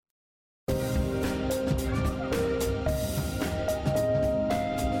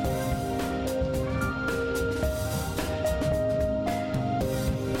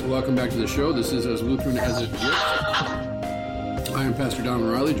Welcome back to the show. This is As Lutheran as It Gets. I am Pastor Don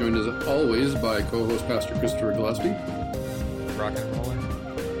Riley, joined as always by co-host Pastor Christopher Gillespie. Rock and rolling.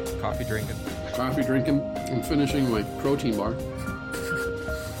 Coffee drinking. I'm finishing my protein bar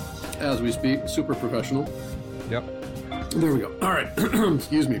as we speak. Super professional. Yep. There we go. All right.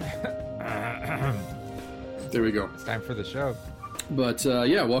 Excuse me. There we go. It's time for the show. But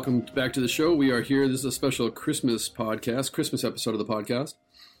yeah, welcome back to the show. We are here. This is a special Christmas podcast, Christmas episode of the podcast.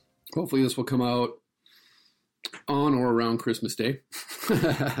 Hopefully this will come out on or around Christmas Day.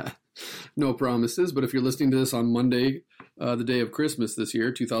 No promises, but if you're listening to this on Monday, the day of Christmas this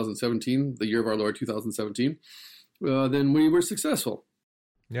year, 2017, the year of our Lord 2017, then we were successful.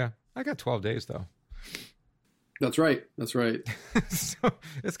 Yeah, I got 12 days though. That's right. So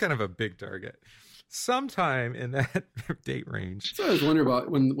it's kind of a big target. Sometime in that date range. So I was wondering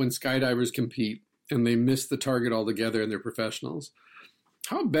about when skydivers compete and they miss the target altogether and they're professionals.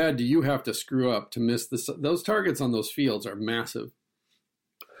 How bad do you have to screw up to miss this? Those targets on those fields are massive.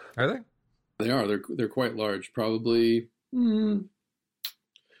 Are they? They are. They're quite large. Probably got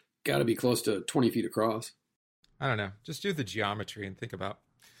to be close to 20 feet across. I don't know. Just do the geometry and think about.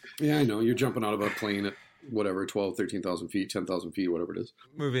 Yeah, I know. You're jumping out of a plane at whatever, 12, 13,000 feet, 10,000 feet, whatever it is.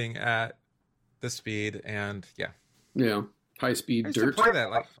 Moving at the speed and yeah, high speed I dirt. used to play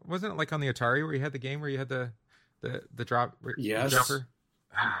that. Like, wasn't it like on the Atari where you had the game where you had the drop? Yes. The jumper?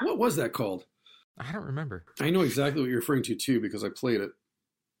 What was that called? I don't remember. I know exactly what you're referring to too because I played it.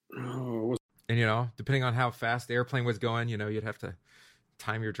 Oh, and depending on how fast the airplane was going, you'd have to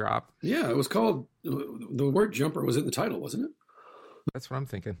time your drop. Yeah, it was called. The word jumper was in the title, wasn't it? That's what I'm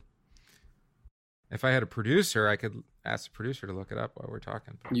thinking. If I had a producer, I could ask the producer to look it up while we're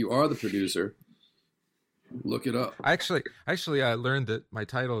talking. You are the producer. Look it up. I learned that my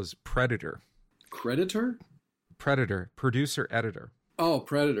title is Predator. Creditor? Predator. Producer, editor. Oh,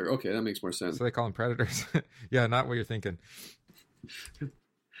 Predator. Okay, that makes more sense. So they call them predators. Yeah, not what you're thinking.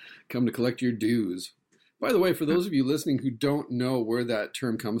 Come to collect your dues. By the way, for those of you listening who don't know where that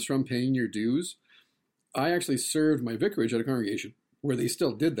term comes from, paying your dues, I actually served my vicarage at a congregation where they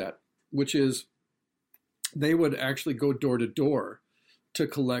still did that, which is they would actually go door to door to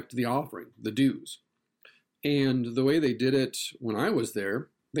collect the offering, the dues. And the way they did it when I was there,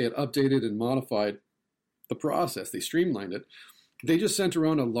 they had updated and modified the process. They streamlined it. They just sent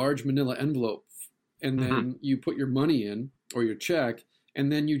around a large manila envelope, and then you put your money in or your check,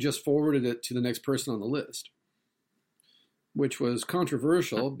 and then you just forwarded it to the next person on the list, which was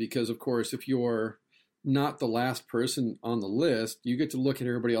controversial because, of course, if you're not the last person on the list, you get to look at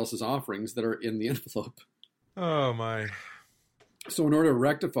everybody else's offerings that are in the envelope. Oh, my. So in order to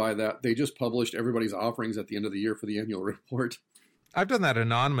rectify that, they just published everybody's offerings at the end of the year for the annual report. I've done that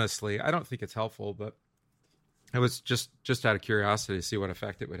anonymously. I don't think it's helpful, but it was just out of curiosity to see what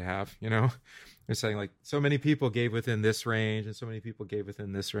effect it would have, They're saying, like, so many people gave within this range and so many people gave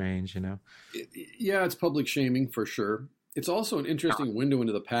within this range, Yeah, it's public shaming for sure. It's also an interesting window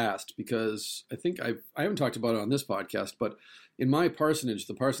into the past because I think I haven't talked about it on this podcast, but in my parsonage,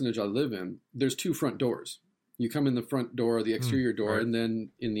 the parsonage I live in, there's two front doors. You come in the front door, the exterior door, right. And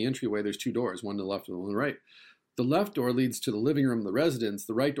then in the entryway, there's two doors, one to the left and one to the right. The left door leads to the living room of the residence.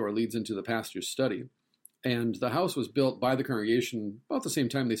 The right door leads into the pastor's study. And the house was built by the congregation about the same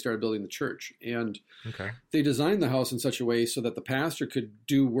time they started building the church. And They designed the house in such a way so that the pastor could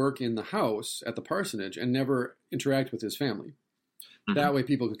do work in the house at the parsonage and never interact with his family. Mm-hmm. That way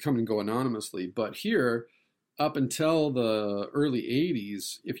people could come and go anonymously. But here, up until the early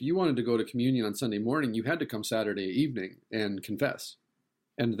 80s, if you wanted to go to communion on Sunday morning, you had to come Saturday evening and confess.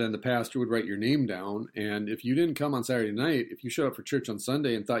 And then the pastor would write your name down. And if you didn't come on Saturday night, if you showed up for church on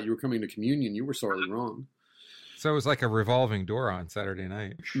Sunday and thought you were coming to communion, you were sorely wrong. So it was like a revolving door on Saturday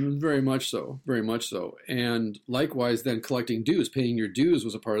night. Very much so. Very much so. And likewise, then collecting dues, paying your dues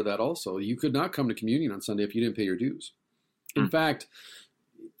was a part of that also. You could not come to communion on Sunday if you didn't pay your dues. In fact,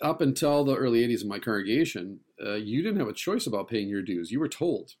 up until the early 80s in my congregation, you didn't have a choice about paying your dues. You were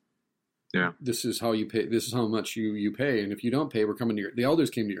told. Yeah, this is how you pay. This is how much you pay, and if you don't pay, we're coming to the elders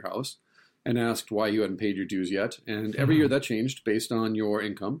came to your house and asked why you hadn't paid your dues yet. And every year that changed based on your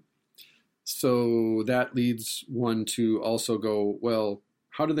income. So that leads one to also go, well,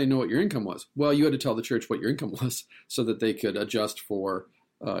 how do they know what your income was? Well, you had to tell the church what your income was so that they could adjust for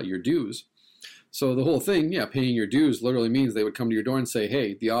your dues. So the whole thing, paying your dues literally means they would come to your door and say,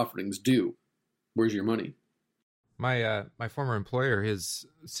 hey, the offering's due. Where's your money? My former employer, his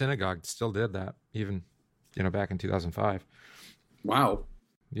synagogue still did that, even back in 2005. Wow.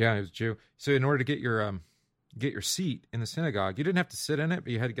 Yeah, he was Jew. So in order to get your seat in the synagogue, you didn't have to sit in it,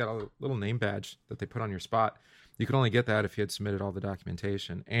 but you had to get a little name badge that they put on your spot. You could only get that if you had submitted all the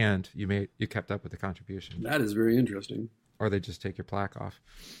documentation and you kept up with the contribution. That is very interesting. Or they just take your plaque off.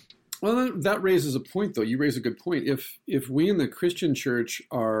 Well, that raises a point, though. You raise a good point. If we in the Christian church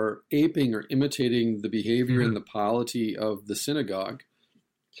are aping or imitating the behavior and the polity of the synagogue,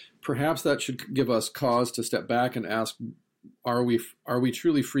 perhaps that should give us cause to step back and ask, are we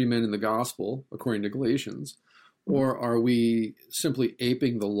truly free men in the gospel, according to Galatians, or are we simply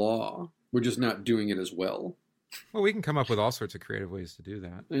aping the law? We're just not doing it as well. Well, we can come up with all sorts of creative ways to do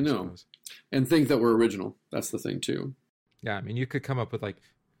that. I know. And think that we're original. That's the thing, too. Yeah, I mean, you could come up with like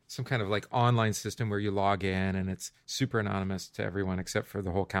some kind of like online system where you log in and it's super anonymous to everyone except for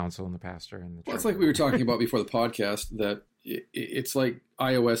the whole council and the pastor and the church. Well, it's like we were talking about before the podcast, that it's like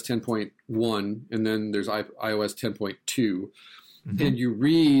iOS 10.1 and then there's iOS 10.2, and you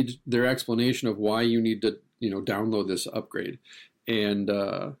read their explanation of why you need to, download this upgrade, and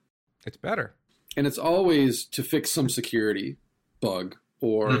it's better. And it's always to fix some security bug,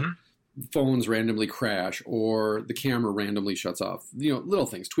 or phones randomly crash, or the camera randomly shuts off, little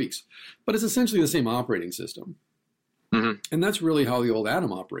things, tweaks. But it's essentially the same operating system. And that's really how the old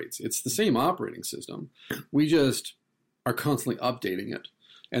Adam operates. It's the same operating system. We just are constantly updating it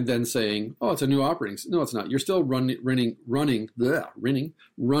and then saying, oh, it's a new operating system. No, it's not. You're still running Windows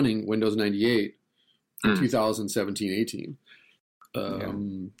 98 in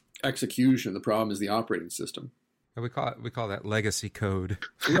 2017-18. Execution. The problem is the operating system. And we call that legacy code.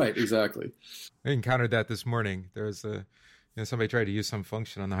 Right, exactly. I encountered that this morning. There was somebody tried to use some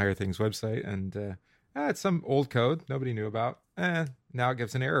function on the Higher Things website, and it's some old code nobody knew about. Now it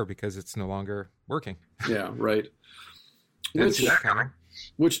gives an error because it's no longer working. Yeah, right.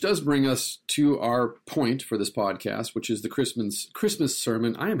 Which does bring us to our point for this podcast, which is the Christmas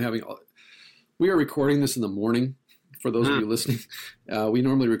sermon. We are recording this in the morning. For those of you listening, we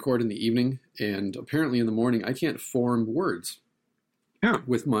normally record in the evening, and apparently in the morning I can't form words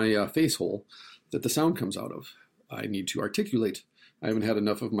with my face hole that the sound comes out of. I need to articulate. I haven't had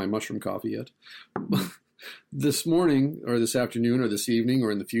enough of my mushroom coffee yet. This morning, or this afternoon, or this evening,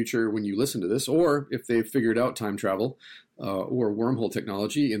 or in the future when you listen to this, or if they've figured out time travel or wormhole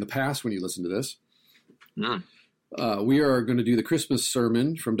technology in the past when you listen to this, we are going to do the Christmas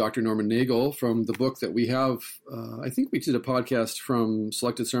sermon from Dr. Norman Nagel from the book that we have. I think we did a podcast from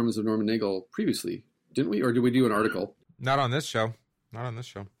Selected Sermons of Norman Nagel previously, didn't we? Or did we do an article? Not on this show. No,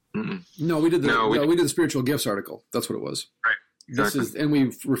 we did we did the spiritual gifts article. That's what it was. Right. Exactly. And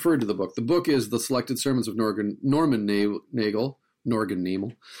we've referred to the book. The book is the Selected Sermons of Norman Nagel.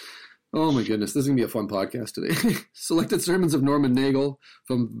 Oh my goodness, this is going to be a fun podcast today. Selected Sermons of Norman Nagel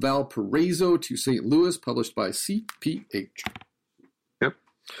from Valparaiso to St. Louis, published by CPH. Yep.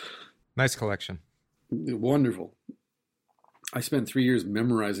 Nice collection. Wonderful. I spent 3 years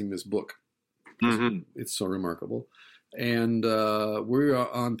memorizing this book. It's so remarkable. And we're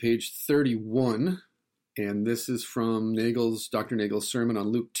on page 31, and this is from Dr. Nagel's sermon on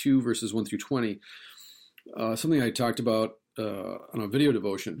Luke 2, verses 1 through 20. Something I talked about on a video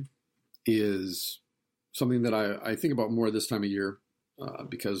devotion is something that I think about more this time of year,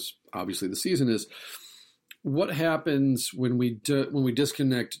 because obviously the season is, what happens when we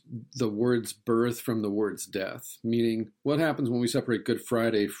disconnect the word's birth from the word's death? Meaning, what happens when we separate Good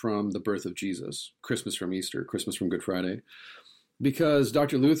Friday from the birth of Jesus, Christmas from Easter, Christmas from Good Friday? Because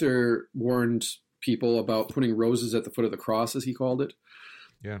Dr. Luther warned people about putting roses at the foot of the cross, as he called it.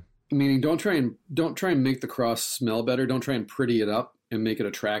 Yeah. Meaning, don't try and make the cross smell better. Don't try and pretty it up and make it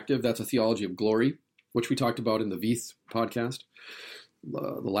attractive. That's a theology of glory, which we talked about in the Veith podcast,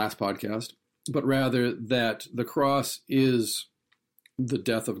 the last podcast. But rather that the cross is the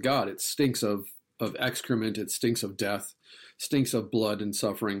death of God. It stinks of excrement. It stinks of death, stinks of blood and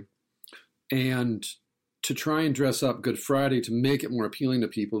suffering. And to try and dress up Good Friday to make it more appealing to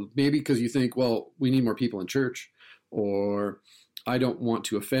people, maybe because you think, well, we need more people in church, or I don't want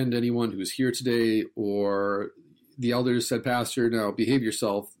to offend anyone who's here today, or the elders said, Pastor, now behave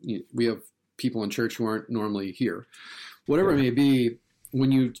yourself. We have people in church who aren't normally here. Whatever it may be,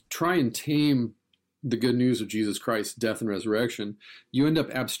 when you try and tame the good news of Jesus Christ's death and resurrection, you end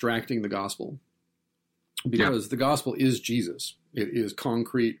up abstracting the gospel. Because the gospel is Jesus. It is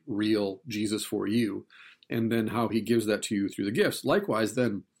concrete, real Jesus for you. And then how he gives that to you through the gifts. Likewise,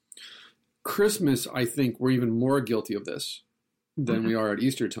 then, Christmas, I think we're even more guilty of this than we are at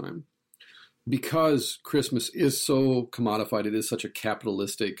Easter time. Because Christmas is so commodified, it is such a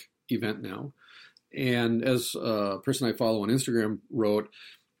capitalistic event now. And as a person I follow on Instagram wrote,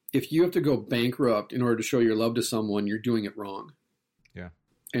 if you have to go bankrupt in order to show your love to someone, you're doing it wrong. Yeah.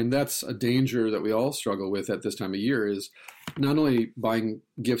 And that's a danger that we all struggle with at this time of year, is not only buying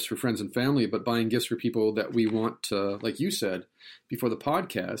gifts for friends and family, but buying gifts for people that we want to, like you said before the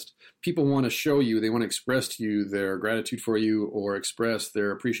podcast, people want to show you, they want to express to you their gratitude for you or express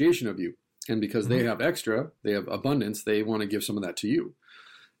their appreciation of you. And because they have extra, they have abundance, they want to give some of that to you.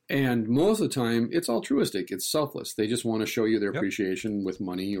 And most of the time, it's altruistic, it's selfless. They just want to show you their appreciation with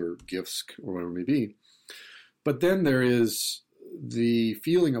money or gifts or whatever it may be. But then there is the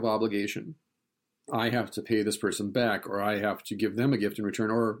feeling of obligation. I have to pay this person back, or I have to give them a gift in return,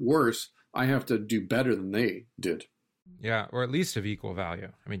 or worse, I have to do better than they did. Yeah, or at least of equal value.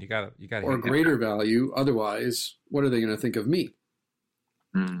 I mean, you got or greater value. Otherwise, what are they going to think of me?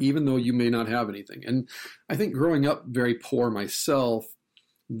 Even though you may not have anything. And I think growing up very poor myself,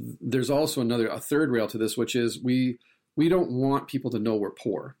 there's also a third rail to this, which is we don't want people to know we're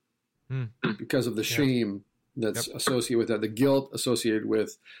poor because of the shame that's associated with that, the guilt associated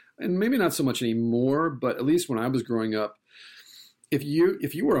with, and maybe not so much anymore, but at least when I was growing up, if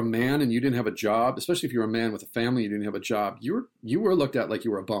you were a man and you didn't have a job, especially if you were a man with a family, you didn't have a job, you were looked at like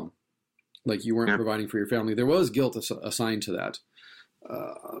you were a bum, like you weren't providing for your family. There was guilt assigned to that,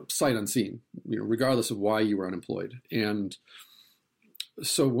 sight unseen, regardless of why you were unemployed. And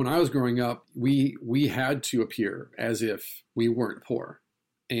so when I was growing up, we had to appear as if we weren't poor.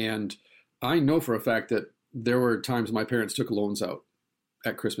 And I know for a fact that there were times my parents took loans out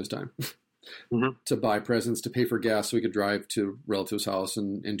at Christmas time to buy presents, to pay for gas so we could drive to relatives' house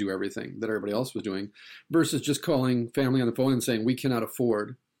and do everything that everybody else was doing, versus just calling family on the phone and saying, we cannot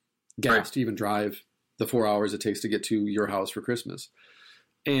afford gas to even drive the 4 hours it takes to get to your house for Christmas.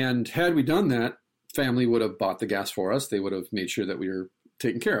 And had we done that, family would have bought the gas for us. They would have made sure that we were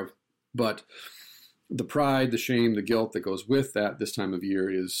taken care of. But the pride, the shame, the guilt that goes with that this time of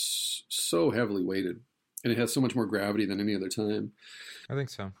year is so heavily weighted. And it has so much more gravity than any other time. I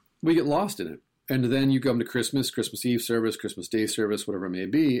think so. We get lost in it. And then you come to Christmas, Christmas Eve service, Christmas Day service, whatever it may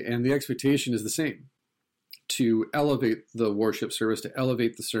be, and the expectation is the same. To elevate the worship service, to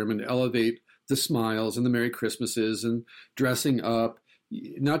elevate the sermon, to elevate the smiles and the Merry Christmases and dressing up,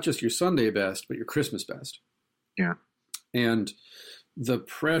 not just your Sunday best, but your Christmas best. Yeah. And the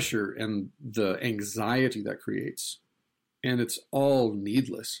pressure and the anxiety that creates, and it's all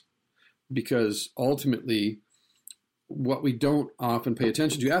needless. Because ultimately, what we don't often pay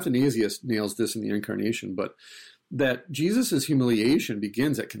attention to, Athanasius nails this in the Incarnation, but that Jesus' humiliation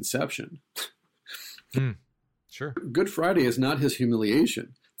begins at conception. Sure. Good Friday is not his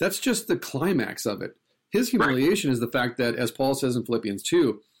humiliation. That's just the climax of it. His humiliation is the fact that, as Paul says in Philippians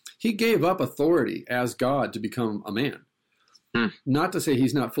 2, he gave up authority as God to become a man. Not to say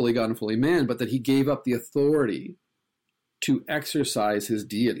he's not fully God and fully man, but that he gave up the authority to exercise his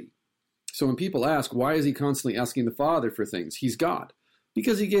deity. So when people ask, why is he constantly asking the Father for things? He's God.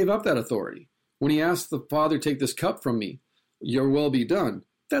 Because he gave up that authority. When he asked the Father, take this cup from me, your will be done,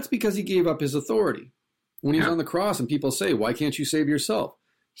 that's because he gave up his authority. When he's on the cross and people say, why can't you save yourself?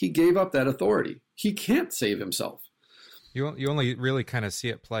 He gave up that authority. He can't save himself. You only really kind of see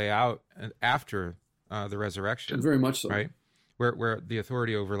it play out after the resurrection. Very much so. Right? Where the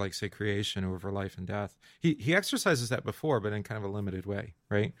authority over, like, say, creation, over life and death. He exercises that before, but in kind of a limited way,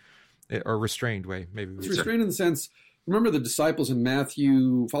 right? Or restrained way, maybe. It's restrained in the sense, remember the disciples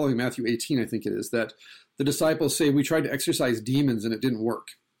in following Matthew 18, I think it is, that the disciples say, we tried to exorcise demons and it didn't work.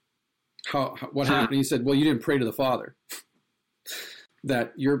 What happened? He said, well, you didn't pray to the Father.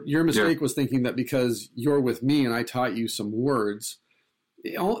 That your mistake was thinking that because you're with me and I taught you some words,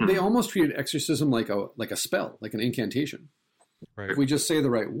 they almost treated exorcism like a spell, like an incantation. Right. If we just say the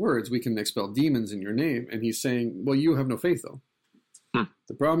right words, we can expel demons in your name. And he's saying, well, you have no faith, though.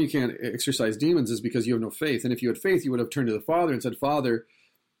 The problem you can't exorcise demons is because you have no faith. And if you had faith, you would have turned to the Father and said, Father,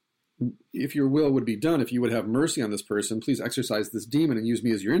 if your will would be done, if you would have mercy on this person, please exorcise this demon and use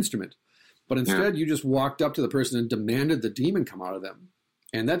me as your instrument. But instead, you just walked up to the person and demanded the demon come out of them.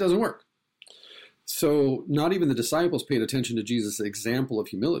 And that doesn't work. So not even the disciples paid attention to Jesus' example of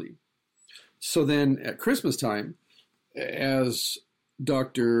humility. So then at Christmas time, as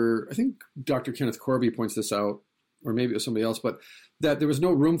Dr. Kenneth Corby points this out, or maybe it was somebody else, but that there was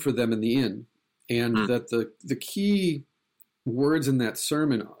no room for them in the inn. And that the key words in that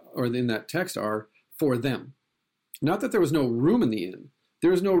sermon or in that text are for them. Not that there was no room in the inn.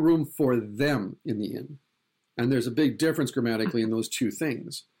 There was no room for them in the inn. And there's a big difference grammatically in those two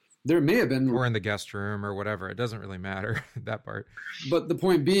things. There may have been... Or in the guest room or whatever. It doesn't really matter, that part. But the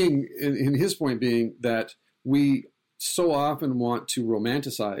point being, in his point being, that we so often want to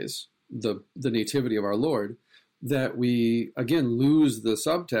romanticize the nativity of our Lord that we, again, lose the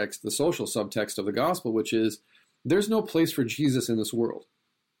subtext, the social subtext of the gospel, which is there's no place for Jesus in this world.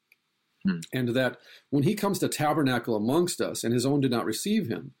 And that when he comes to tabernacle amongst us and his own did not receive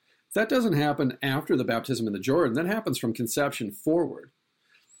him, that doesn't happen after the baptism in the Jordan. That happens from conception forward,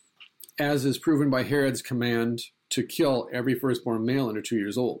 as is proven by Herod's command to kill every firstborn male under 2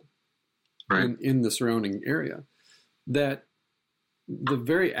 years old in the surrounding area. That the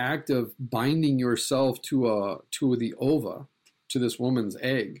very act of binding yourself to the ova, to this woman's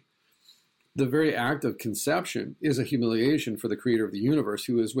egg, the very act of conception is a humiliation for the creator of the universe,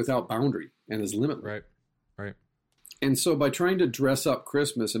 who is without boundary and is limitless. Right. And so by trying to dress up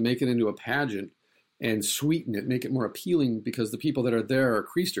Christmas and make it into a pageant and sweeten it, make it more appealing, because the people that are there are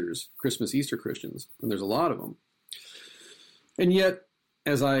Christers, Christmas, Easter Christians, and there's a lot of them. And yet,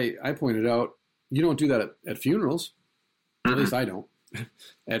 as I pointed out, you don't do that at funerals. At least I don't.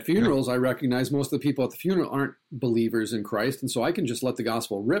 At funerals, I recognize most of the people at the funeral aren't believers in Christ, and so I can just let the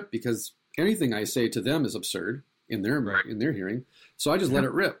gospel rip, because anything I say to them is absurd in their hearing. So I just let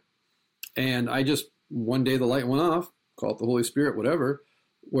it rip. And I just, one day the light went off, call it the Holy Spirit, whatever,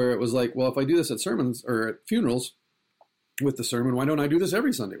 where it was like, well, if I do this at sermons or at funerals with the sermon, why don't I do this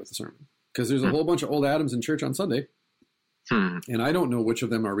every Sunday with the sermon? Because there's a whole bunch of old Adams in church on Sunday, and I don't know which of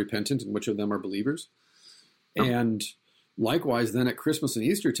them are repentant and which of them are believers. And likewise, then at Christmas and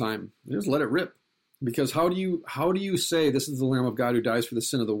Easter time, just let it rip. Because how do you say this is the Lamb of God who dies for the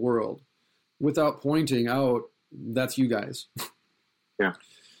sin of the world without pointing out that's you guys? Yeah.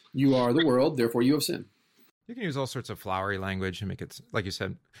 You are the world, therefore you have sinned. You can use all sorts of flowery language and make it, like you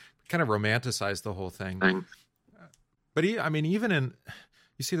said, kind of romanticize the whole thing. But even in,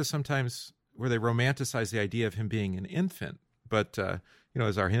 you see this sometimes where they romanticize the idea of him being an infant. But,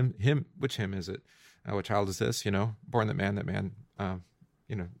 is our hymn, which hymn is it? What child is this? Born that man,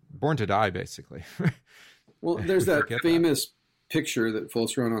 born to die, basically. Well, there's that famous picture that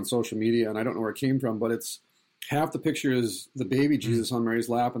floats around on social media, and I don't know where it came from, but it's half the picture is the baby Jesus on Mary's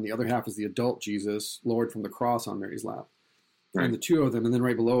lap, and the other half is the adult Jesus lowered from the cross on Mary's lap. Right. And the two of them, and then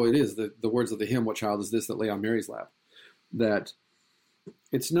right below it is the words of the hymn, "What child is this that lay on Mary's lap?" That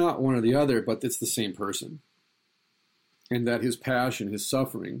it's not one or the other, but it's the same person. And that his passion, his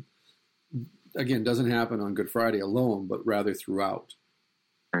suffering, again, doesn't happen on Good Friday alone, but rather throughout.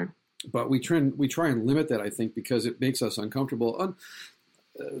 Right. But we try and limit that, I think, because it makes us uncomfortable.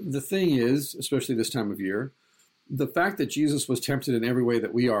 The thing is, especially this time of year, the fact that Jesus was tempted in every way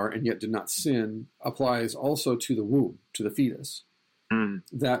that we are and yet did not sin applies also to the womb, to the fetus.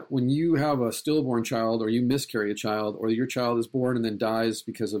 That when you have a stillborn child, or you miscarry a child, or your child is born and then dies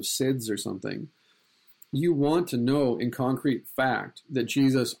because of SIDS or something, you want to know in concrete fact that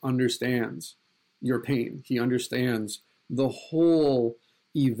Jesus understands your pain. He understands the whole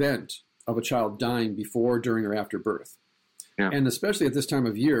event of a child dying before, during, or after birth. Yeah. And especially at this time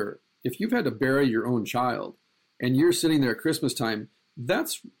of year, if you've had to bury your own child and you're sitting there at Christmas time,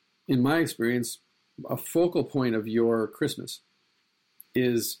 that's, in my experience, a focal point of your Christmas,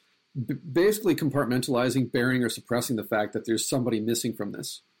 is basically compartmentalizing, burying, or suppressing the fact that there's somebody missing from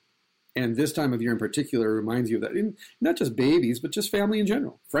this. And this time of year in particular reminds you of that. And not just babies, but just family in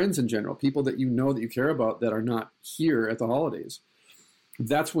general, friends in general, people that you know that you care about that are not here at the holidays.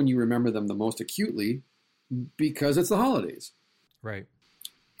 That's when you remember them the most acutely, because it's the holidays. Right.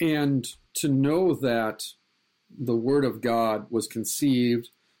 And to know that the Word of God was conceived,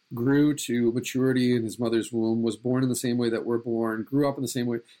 grew to maturity in his mother's womb, was born in the same way that we're born, grew up in the same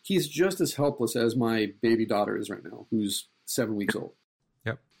way. He's just as helpless as my baby daughter is right now, who's 7 weeks old.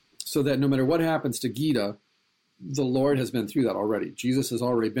 Yep. So that no matter what happens to Gita, the Lord has been through that already. Jesus has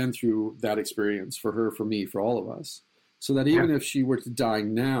already been through that experience for her, for me, for all of us. So that even if she were to die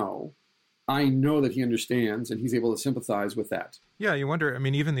now, I know that he understands and he's able to sympathize with that. Yeah, you wonder,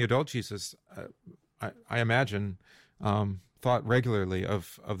 even the adult Jesus, I imagine, thought regularly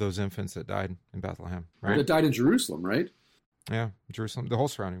of those infants that died in Bethlehem, right? That died in Jerusalem, right? Yeah, Jerusalem, the whole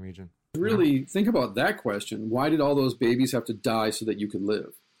surrounding region. Really think about that question. Why did all those babies have to die so that you could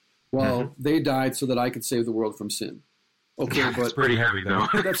live? Well, they died so that I could save the world from sin. Okay, but it's pretty heavy, though.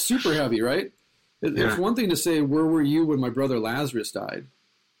 That's super heavy, right? It's one thing to say, where were you when my brother Lazarus died?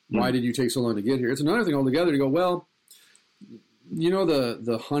 Why did you take so long to get here? It's another thing altogether to go, well,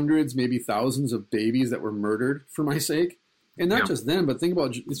 the hundreds, maybe thousands of babies that were murdered for my sake. And not just them, but think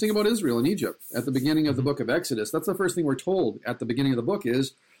about Israel and Egypt at the beginning of the book of Exodus. That's the first thing we're told at the beginning of the book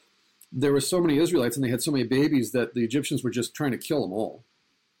is there were so many Israelites and they had so many babies that the Egyptians were just trying to kill them all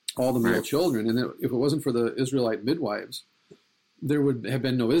the male children. And if it wasn't for the Israelite midwives, there would have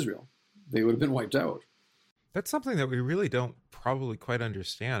been no Israel. They would have been wiped out. That's something that we really don't probably quite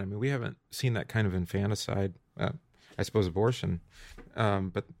understand. We haven't seen that kind of infanticide, I suppose abortion,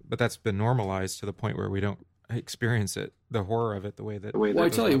 but that's been normalized to the point where we don't experience it, the horror of it, the way that. Well, I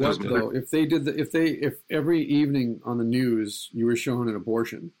tell you what, though, if every evening on the news you were showing an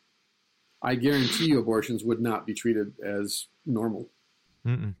abortion, I guarantee you abortions would not be treated as normal.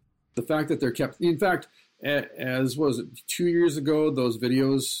 Mm-mm. The fact that they're kept, in fact, as was it 2 years ago, those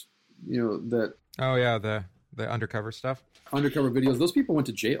videos, that. Oh yeah, the undercover stuff. Undercover videos. Those people went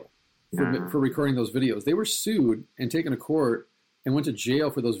to jail for recording those videos. They were sued and taken to court and went to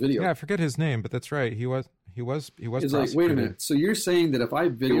jail for those videos. Yeah, I forget his name, but that's right. He was. It's like, wait a minute. So you're saying that if I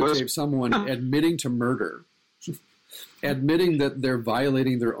videotape someone admitting to murder, admitting that they're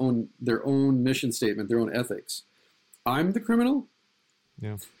violating their own mission statement, their own ethics, I'm the criminal?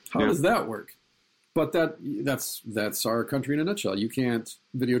 Yeah. How does that work? But that's our country in a nutshell. You can't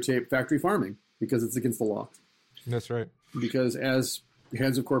videotape factory farming because it's against the law. That's right. Because as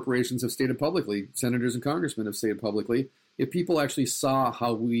heads of corporations have stated publicly, senators and congressmen have stated publicly, if people actually saw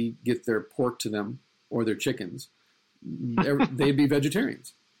how we get their pork to them or their chickens, they'd be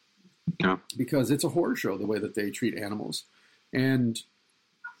vegetarians. Yeah. Because it's a horror show the way that they treat animals. And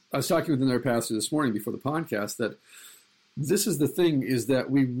I was talking with another pastor this morning before the podcast that this is the thing, is that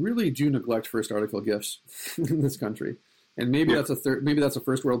we really do neglect first article gifts in this country. And maybe that's a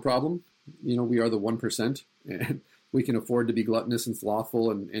first world problem. We are the 1%, and we can afford to be gluttonous and slothful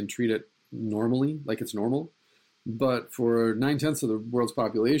and treat it normally, like it's normal. But for 9/10 of the world's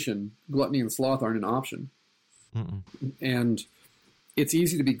population, gluttony and sloth aren't an option. Mm-mm. And it's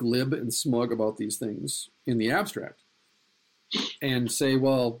easy to be glib and smug about these things in the abstract and say,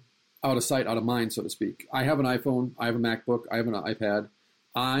 well, out of sight, out of mind, so to speak. I have an iPhone, I have a MacBook, I have an iPad.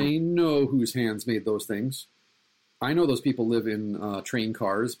 I know whose hands made those things. I know those people live in train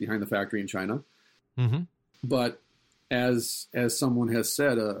cars behind the factory in China. Mm-hmm. But as someone has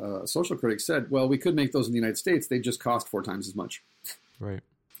said, a social critic said, well, we could make those in the United States. They just cost 4 times as much. Right.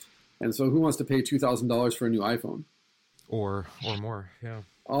 And so who wants to pay $2,000 for a new iPhone? Or more, yeah.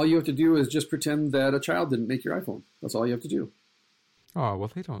 All you have to do is just pretend that a child didn't make your iPhone. That's all you have to do. Oh,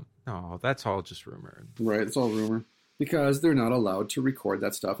 well, they don't. No, that's all just rumor. Right, it's all rumor. Because they're not allowed to record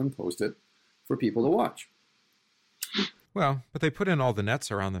that stuff and post it for people to watch. Well, but they put in all the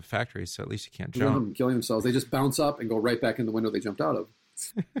nets around the factory, so at least you can't jump. Them killing themselves. They just bounce up and go right back in the window they jumped out of.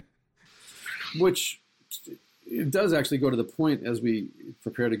 Which it does actually go to the point as we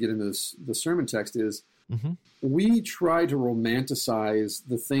prepare to get into the sermon text is we try to romanticize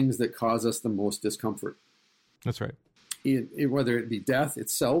the things that cause us the most discomfort. That's right. Whether it be death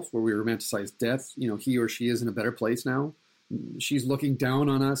itself, where we romanticize death, he or she is in a better place now. She's looking down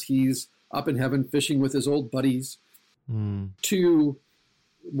on us. He's up in heaven fishing with his old buddies. To,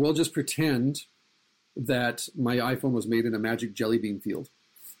 we'll just pretend that my iPhone was made in a magic jelly bean field.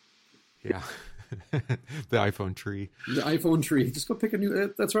 Yeah. The iPhone tree. The iPhone tree. Just go pick a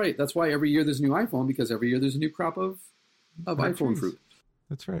new, that's right. That's why every year there's a new iPhone, because every year there's a new crop of iPhone fruit.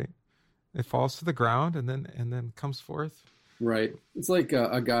 That's right. It falls to the ground and then comes forth. Right. It's like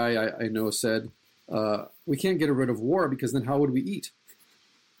a guy I know said, we can't get rid of war because then how would we eat?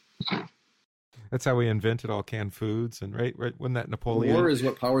 That's how we invented all canned foods, and right when that Napoleon. War is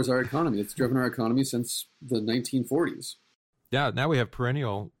what powers our economy. It's driven our economy since the 1940s. Yeah, now we have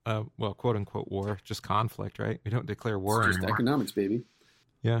perennial, quote unquote war, just conflict, right? We don't declare war anymore. Just economics, baby.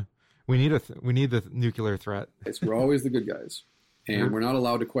 Yeah, we need the nuclear threat. We're always the good guys, and we're not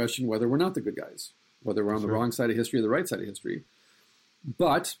allowed to question whether we're not the good guys, whether we're on the wrong side of history or the right side of history.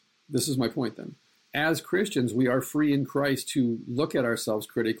 But this is my point then. As Christians, we are free in Christ to look at ourselves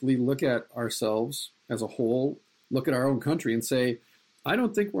critically, look at ourselves as a whole, look at our own country and say, I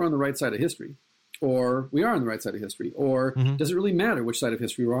don't think we're on the right side of history, or we are on the right side of history, or does it really matter which side of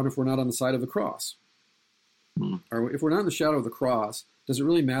history we're on if we're not on the side of the cross? Or if we're not in the shadow of the cross, does it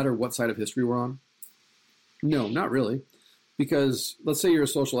really matter what side of history we're on? No, not really. Because let's say you're a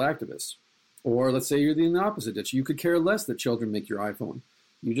social activist, or let's say you're in the opposite ditch. You could care less that children make your iPhone.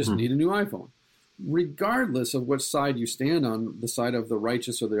 You just need a new iPhone. Regardless of which side you stand on, the side of the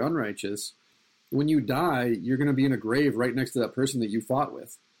righteous or the unrighteous, when you die, you're going to be in a grave right next to that person that you fought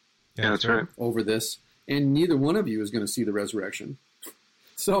with. Yeah, that's right. Over this. And neither one of you is going to see the resurrection.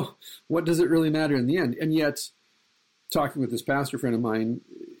 So what does it really matter in the end? And yet, talking with this pastor friend of mine,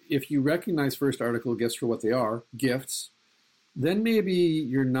 if you recognize first article gifts for what they are, gifts, then maybe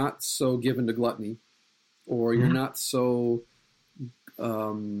you're not so given to gluttony, or you're not so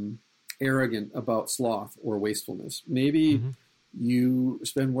arrogant about sloth or wastefulness. Maybe you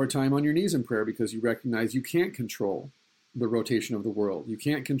spend more time on your knees in prayer because you recognize you can't control the rotation of the world. You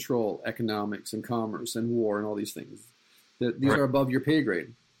can't control economics and commerce and war and all these things. That these are above your pay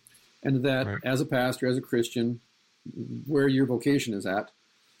grade. And that as a pastor, as a Christian, where your vocation is at,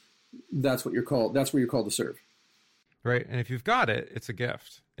 that's what you're called. That's where you're called to serve. Right. And if you've got it, it's a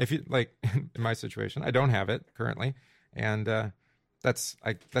gift. If you like, in my situation, I don't have it currently. And that's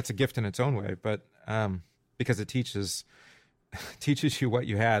a gift in its own way, but because it teaches you what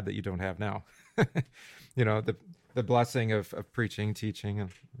you had that you don't have now. The blessing of preaching, teaching, and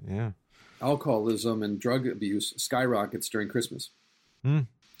yeah. Alcoholism and drug abuse skyrockets during Christmas.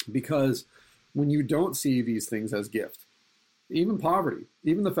 Because when you don't see these things as gift, even poverty,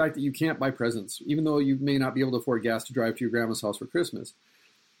 even the fact that you can't buy presents, even though you may not be able to afford gas to drive to your grandma's house for Christmas,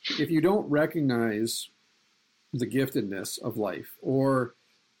 if you don't recognize the giftedness of life, or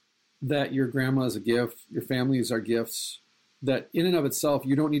that your grandma is a gift, your families are gifts, that in and of itself,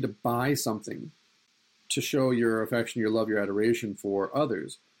 you don't need to buy something to show your affection, your love, your adoration for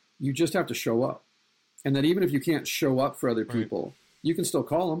others. You just have to show up. And that even if you can't show up for other people, you can still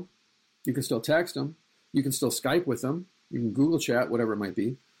call them, you can still text them, you can still Skype with them, you can Google chat, whatever it might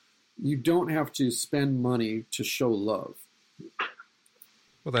be. You don't have to spend money to show love.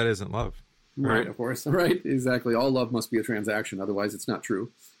 Well, that isn't love. Right, of course. Right, exactly. All love must be a transaction, otherwise it's not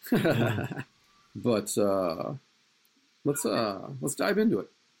true. But let's dive into it.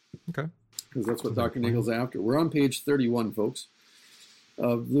 Okay. Because that's what Dr. Nagel's after. We're on page 31, folks,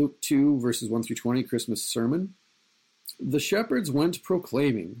 of Luke 2, verses 1 through 20, Christmas sermon. The shepherds went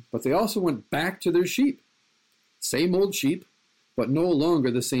proclaiming, but they also went back to their sheep. Same old sheep, but no longer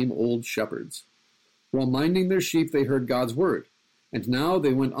the same old shepherds. While minding their sheep, they heard God's word. And now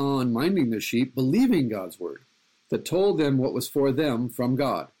they went on minding their sheep, believing God's word, that told them what was for them from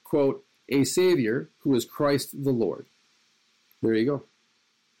God. Quote, a Savior who is Christ the Lord. There you go.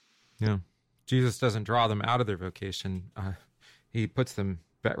 Yeah. Jesus doesn't draw them out of their vocation. He puts them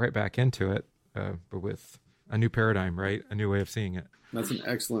right back into it, but with a new paradigm, right? A new way of seeing it. That's an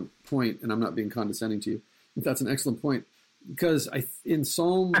excellent point, and I'm not being condescending to you. That's an excellent point, because in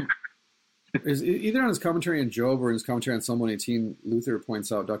Psalm, is either on his commentary on Job or in his commentary on Psalm 118,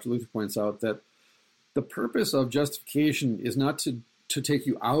 Dr. Luther points out that the purpose of justification is not to take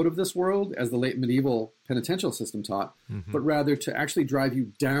you out of this world, as the late medieval penitential system taught, but rather to actually drive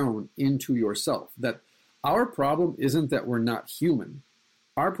you down into yourself. That our problem isn't that we're not human.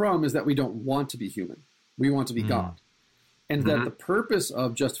 Our problem is that we don't want to be human. We want to be God. And that the purpose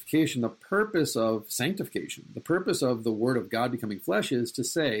of justification, the purpose of sanctification, the purpose of the Word of God becoming flesh is to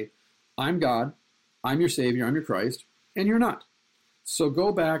say, I'm God, I'm your Savior, I'm your Christ, and you're not. So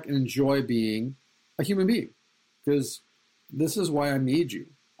go back and enjoy being a human being, because this is why I made you.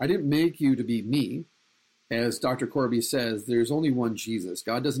 I didn't make you to be me. As Dr. Corby says, there's only one Jesus.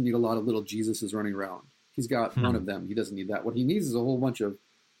 God doesn't need a lot of little Jesuses running around. He's got one of them. He doesn't need that. What he needs is a whole bunch of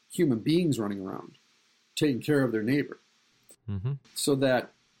human beings running around, taking care of their neighbor. So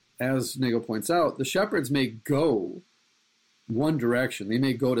that, as Nagel points out, the shepherds may go one direction. They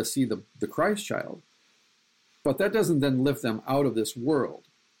may go to see the Christ child, but that doesn't then lift them out of this world,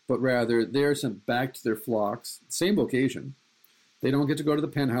 but rather they're sent back to their flocks, same vocation. They don't get to go to the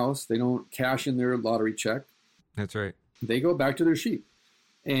penthouse. They don't cash in their lottery check. That's right. They go back to their sheep.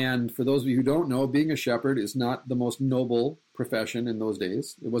 And for those of you who don't know, being a shepherd is not the most noble profession in those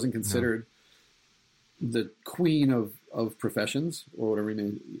days. It wasn't considered the queen of professions, or whatever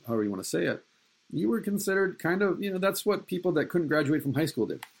however you want to say it. You were considered kind of, that's what people that couldn't graduate from high school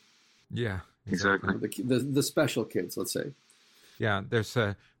did. Yeah, exactly. The special kids, let's say. Yeah, there's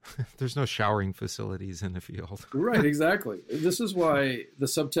no showering facilities in the field. Right, exactly. This is why the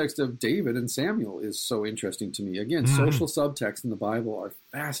subtext of David and Samuel is so interesting to me. Again, social subtext in the Bible are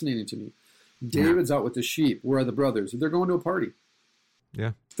fascinating to me. David's out with the sheep. Where are the brothers? They're going to a party.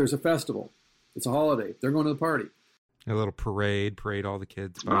 Yeah. There's a festival. It's a holiday. They're going to the party. A little parade all the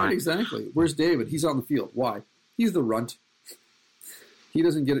kids. Right, exactly. Where's David? He's on the field. Why? He's the runt. He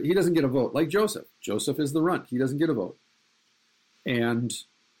doesn't get a vote. Like Joseph. Joseph is the runt. He doesn't get a vote. And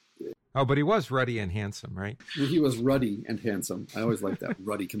but he was ruddy and handsome, right? He was ruddy and handsome. I always like that,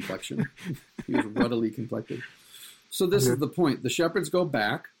 ruddy complexion. He was ruddily complected. So this is the point. The shepherds go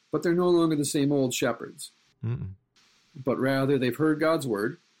back, but they're no longer the same old shepherds. But rather, they've heard God's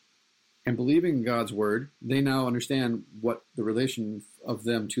word, and believing in God's word, they now understand what the relation of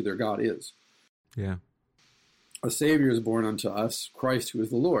them to their God is. Yeah. A Savior is born unto us, Christ, who is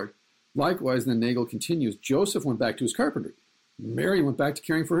the Lord. Likewise, then Nagel continues, Joseph went back to his carpentry. Mary went back to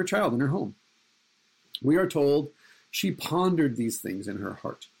caring for her child in her home. We are told she pondered these things in her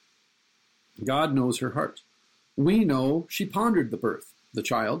heart. God knows her heart. We know she pondered the birth, the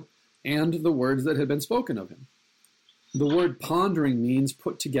child, and the words that had been spoken of him. The word pondering means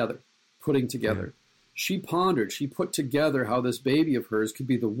put together, putting together. She pondered, she put together how this baby of hers could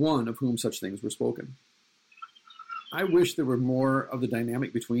be the one of whom such things were spoken. I wish there were more of the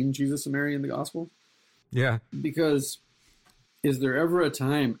dynamic between Jesus and Mary in the gospel. Yeah. Because is there ever a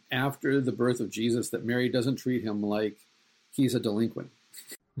time after the birth of Jesus that Mary doesn't treat him like he's a delinquent?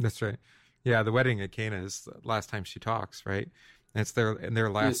 That's right. Yeah, the wedding at Cana is the last time she talks, right? And it's their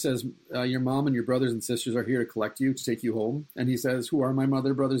last. It says, your mom and your brothers and sisters are here to collect you, to take you home. And he says, who are my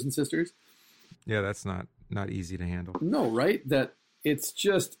mother, brothers, and sisters? Yeah, that's not easy to handle. No, right? That it's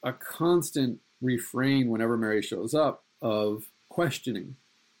just a constant refrain whenever Mary shows up of questioning.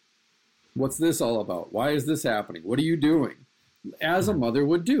 What's this all about? Why is this happening? What are you doing? As a mother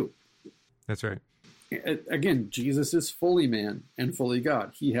would do. That's right. Again, Jesus is fully man and fully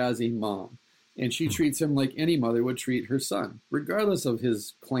God. He has a mom, and she treats him like any mother would treat her son, regardless of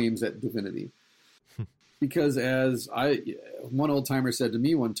his claims at divinity. Because one old timer said to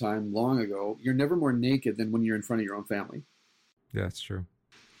me one time long ago, you're never more naked than when you're in front of your own family. Yeah, that's true.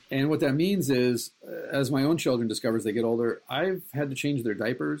 And what that means is, as my own children discover as they get older, I've had to change their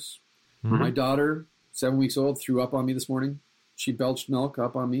diapers. Mm-hmm. My daughter, 7 weeks old, threw up on me this morning. She belched milk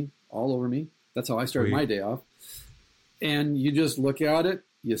up on me, all over me. That's how I started my day off. And you just look at it,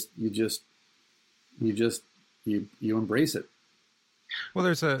 you embrace it. Well,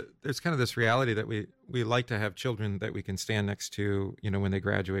 there's kind of this reality that we like to have children that we can stand next to, when they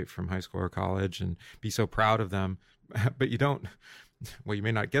graduate from high school or college and be so proud of them. But you don't. Well, you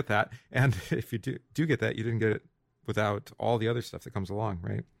may not get that, and if you do get that, you didn't get it without all the other stuff that comes along,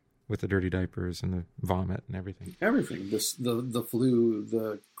 right? With the dirty diapers and the vomit and everything. Everything. The flu,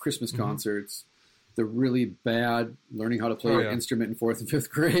 the Christmas concerts, the really bad learning how to play an instrument in 4th and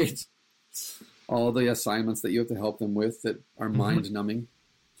 5th grade, all the assignments that you have to help them with that are mind-numbing.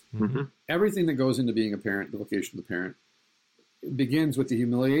 Mm-hmm. Everything that goes into being a parent, the vocation of the parent, begins with the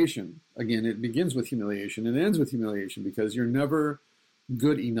humiliation. Again, it begins with humiliation and ends with humiliation because you're never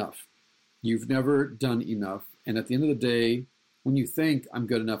good enough. You've never done enough. And at the end of the day, when you think, I'm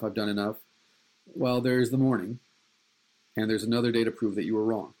good enough, I've done enough, well, there's the morning, and there's another day to prove that you were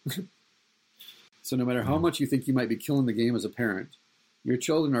wrong. So no matter how much you think you might be killing the game as a parent, your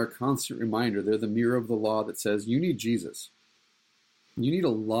children are a constant reminder. They're the mirror of the law that says, you need Jesus. You need a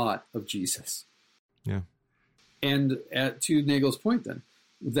lot of Jesus. Yeah. And to Nagel's point then,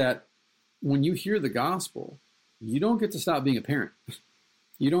 that when you hear the gospel, you don't get to stop being a parent.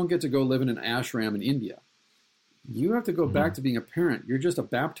 You don't get to go live in an ashram in India. You have to go back to being a parent. You're just a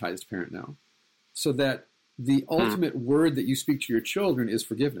baptized parent now. So that the ultimate word that you speak to your children is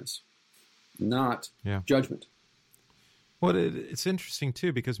forgiveness, not judgment. Well, it's interesting,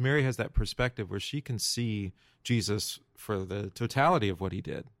 too, because Mary has that perspective where she can see Jesus for the totality of what he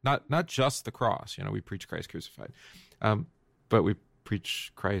did. Not just the cross. We preach Christ crucified, but we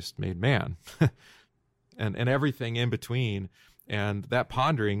preach Christ made man and everything in between. And that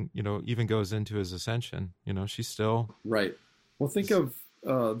pondering, even goes into his ascension. She's still... Right. Well, think of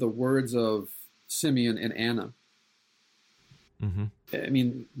the words of Simeon and Anna. Mm-hmm. I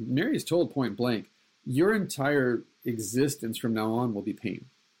mean, Mary is told point blank, your entire existence from now on will be pain.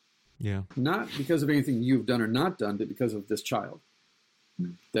 Yeah. Not because of anything you've done or not done, but because of this child.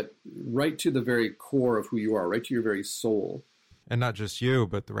 That right to the very core of who you are, right to your very soul. And not just you,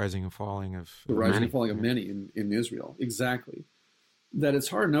 but the rising and falling of the rising and falling of many in Israel. Exactly. That it's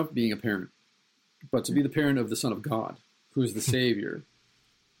hard enough being a parent, but to be the parent of the Son of God, who is the Savior,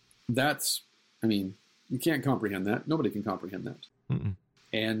 you can't comprehend that. Nobody can comprehend that. Mm-mm.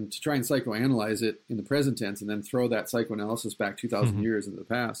 And to try and psychoanalyze it in the present tense and then throw that psychoanalysis back 2,000 years into the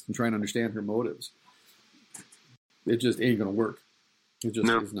past and try and understand her motives, it just ain't going to work. It just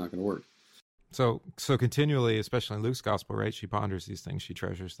is not going to work. So continually, especially in Luke's gospel, right? She ponders these things. She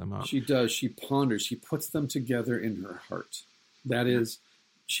treasures them up. She does. She ponders. She puts them together in her heart. That is,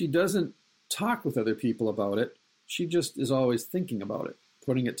 she doesn't talk with other people about it. She just is always thinking about it,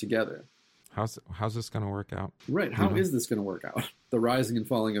 putting it together. How's this going to work out? Right. How is this going to work out? The rising and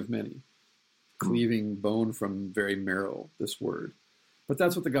falling of many. Cleaving bone from very marrow, this word. But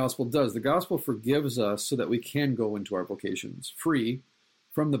that's what the gospel does. The gospel forgives us so that we can go into our vocations free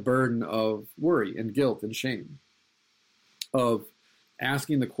from the burden of worry and guilt and shame. Of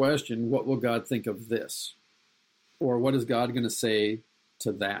asking the question, what will God think of this? Or what is God going to say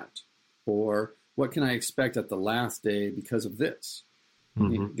to that? Or what can I expect at the last day because of this?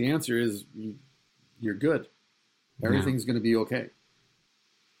 Mm-hmm. The answer is you're good. Everything's going to be okay.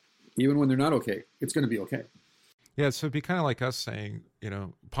 Even when they're not okay, it's going to be okay. Yeah, so it'd be kind of like us saying,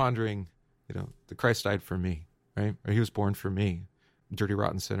 pondering, the Christ died for me, right? Or he was born for me, dirty,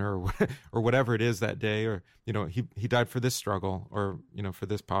 rotten sinner, or whatever it is that day, or, he died for this struggle, or, for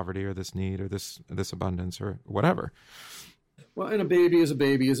this poverty, or this need, or this abundance, or whatever. Well, and a baby is a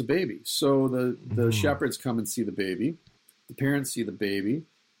baby is a baby. So the shepherds come and see the baby. The parents see the baby.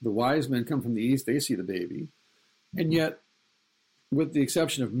 The wise men come from the east. They see the baby. And yet, with the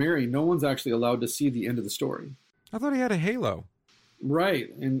exception of Mary, no one's actually allowed to see the end of the story. I thought he had a halo.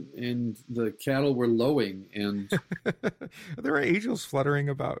 Right. And the cattle were lowing and... There were angels fluttering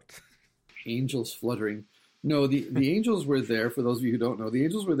about. Angels fluttering. No, the angels were there, for those of you who don't know. The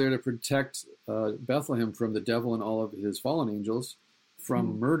angels were there to protect Bethlehem from the devil and all of his fallen angels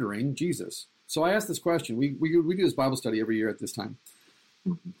from murdering Jesus. So I asked this question. We do this Bible study every year at this time.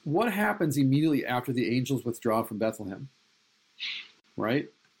 What happens immediately after the angels withdraw from Bethlehem? Right?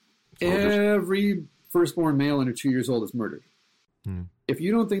 Every firstborn male under 2 years old is murdered. If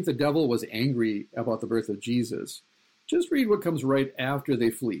you don't think the devil was angry about the birth of Jesus, just read what comes right after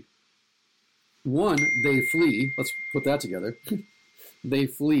they flee. One, they flee. Let's put that together. They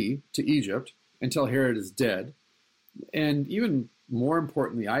flee to Egypt until Herod is dead. And even more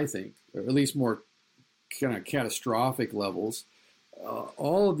importantly, I think, or at least more kind of catastrophic levels,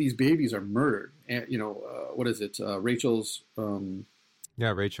 all of these babies are murdered. And, what is it? Rachel's...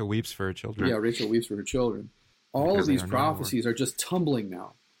 Rachel weeps for her children. Yeah, Rachel weeps for her children. All of these prophecies are just tumbling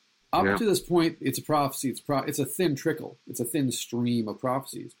now. Up to this point, it's a prophecy. It's a thin trickle. It's a thin stream of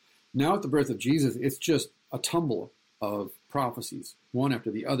prophecies. Now at the birth of Jesus, it's just a tumble of prophecies, one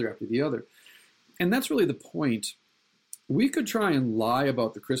after the other after the other. And that's really the point. We could try and lie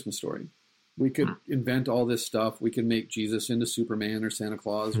about the Christmas story. We could invent all this stuff. We could make Jesus into Superman or Santa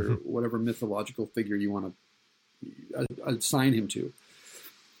Claus or whatever mythological figure you want to assign him to.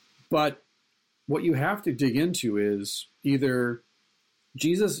 But what you have to dig into is either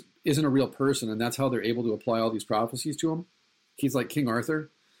Jesus isn't a real person, and that's how they're able to apply all these prophecies to him. He's like King Arthur.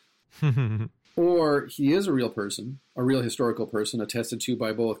 Or he is a real person, a real historical person, attested to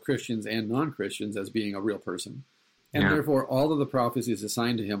by both Christians and non-Christians as being a real person. And therefore, all of the prophecies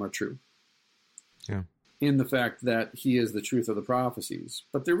assigned to him are true. Yeah. In the fact that he is the truth of the prophecies.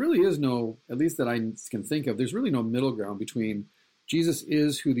 But there really is no, at least that I can think of, there's really no middle ground between Jesus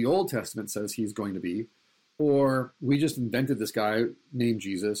is who the Old Testament says he's going to be, or we just invented this guy named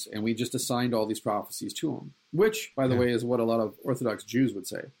Jesus and we just assigned all these prophecies to him, which, by the way, is what a lot of Orthodox Jews would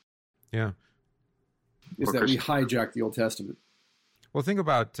say. Yeah. Is that we hijacked the Old Testament. Well, think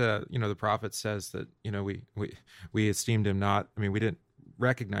about, the prophet says that, we esteemed him not, we didn't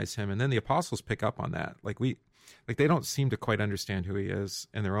recognize him. And then the apostles pick up on that. They don't seem to quite understand who he is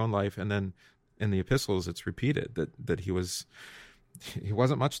in their own life. And then in the epistles, it's repeated that he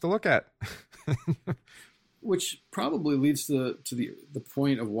wasn't much to look at. Which probably leads to the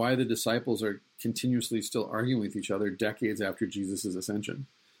point of why the disciples are continuously still arguing with each other decades after Jesus' ascension.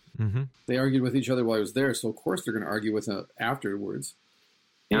 Mm-hmm. They argued with each other while he was there, so of course they're going to argue with him afterwards.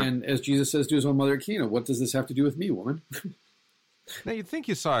 Yeah. And as Jesus says to his own mother at Cana, what does this have to do with me, woman? Now, you'd think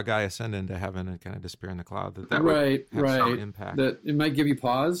you saw a guy ascend into heaven and kind of disappear in the cloud. That would have some impact. That it might give you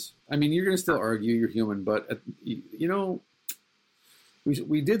pause. You're going to still argue. You're human. But,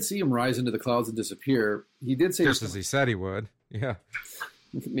 we did see him rise into the clouds and disappear. He did say... Just as he said he would. Yeah.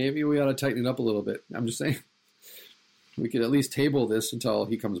 Maybe we ought to tighten it up a little bit. I'm just saying. We could at least table this until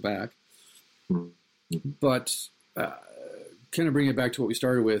he comes back. But kind of bring it back to what we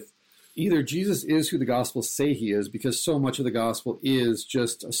started with. Either Jesus is who the Gospels say he is, because so much of the Gospel is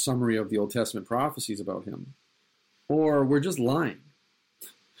just a summary of the Old Testament prophecies about him. Or we're just lying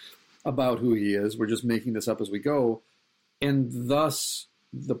about who he is. We're just making this up as we go. And thus,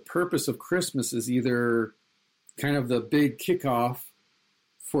 the purpose of Christmas is either kind of the big kickoff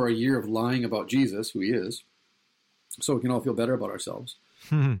for a year of lying about Jesus, who he is, so we can all feel better about ourselves.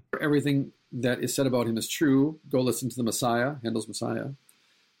 Everything that is said about him is true. Go listen to the Messiah, Handel's Messiah.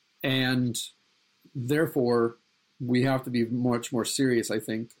 And therefore, we have to be much more serious, I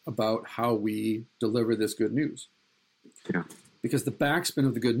think, about how we deliver this good news. Yeah. Because the backspin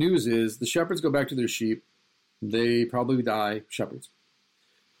of the good news is the shepherds go back to their sheep. They probably die shepherds.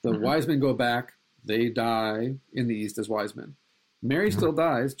 The wise men go back. They die in the east as wise men. Mary still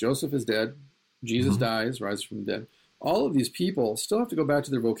dies. Joseph is dead. Jesus dies, rises from the dead. All of these people still have to go back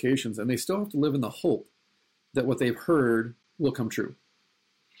to their vocations, and they still have to live in the hope that what they've heard will come true.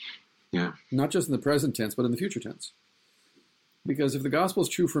 Yeah. Not just in the present tense, but in the future tense. Because if the gospel is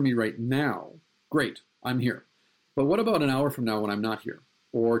true for me right now, great, I'm here. But what about an hour from now when I'm not here?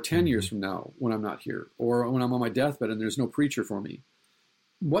 Or 10 years from now when I'm not here? Or when I'm on my deathbed and there's no preacher for me?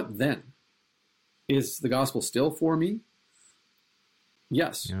 What then? Is the gospel still for me?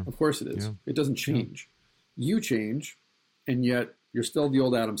 Yes, of course it is. Yeah. It doesn't change. You change, and yet you're still the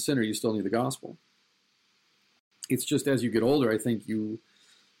old Adam sinner. You still need the gospel. It's just as you get older, I think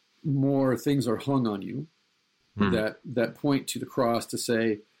more things are hung on you. that point to the cross to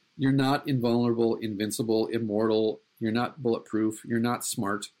say, you're not invulnerable, invincible, immortal. You're not bulletproof. You're not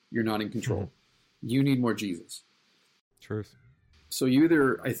smart. You're not in control. You need more Jesus. Truth. So you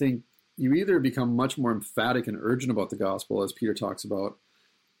either become much more emphatic and urgent about the gospel, as Peter talks about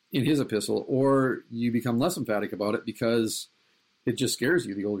in his epistle, or you become less emphatic about it because it just scares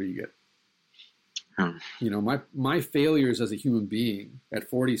you the older you get. You know, my failures as a human being at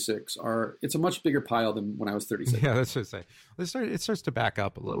 46 it's a much bigger pile than when I was 36. Yeah, that's what I say. It starts to back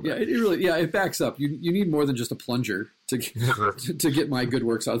up a little bit. Yeah, it backs up. You need more than just a plunger to get my good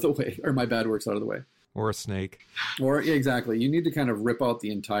works out of the way, or my bad works out of the way. Or a snake. Exactly. You need to kind of rip out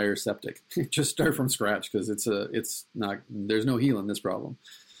the entire septic. Just start from scratch, because there's no healing this problem.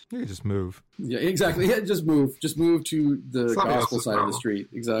 You can just move. Yeah, exactly. Yeah, just move. Just move to the gospel side of the street.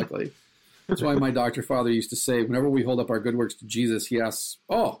 Exactly. That's why my doctor father used to say, whenever we hold up our good works to Jesus, he asks,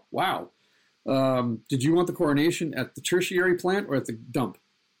 "Oh, wow. Did you want the coronation at the tertiary plant or at the dump?"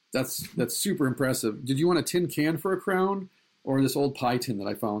 That's super impressive. Did you want a tin can for a crown, or this old pie tin that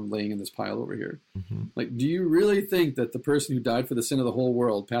I found laying in this pile over here? Mm-hmm. Like, do you really think that the person who died for the sin of the whole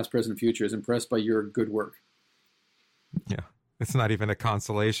world, past, present, future, is impressed by your good work? Yeah. It's not even a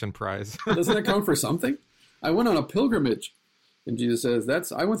consolation prize. Doesn't it count for something? I went on a pilgrimage. And Jesus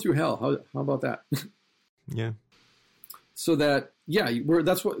says, I went through hell. How about that? Yeah. So that,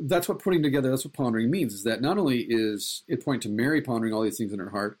 that's what putting together, that's what pondering means, is that not only is it pointing to Mary pondering all these things in her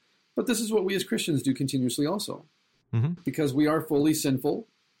heart, but this is what we as Christians do continuously also. Mm-hmm. Because we are fully sinful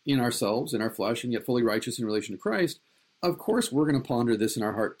in ourselves, in our flesh, and yet fully righteous in relation to Christ. Of course, we're going to ponder this in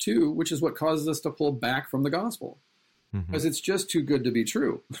our heart too, which is what causes us to pull back from the gospel. Because it's just too good to be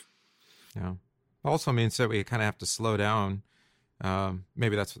true. Yeah. Also means that we kind of have to slow down.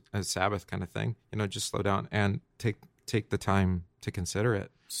 Maybe that's a Sabbath kind of thing, just slow down and take the time to consider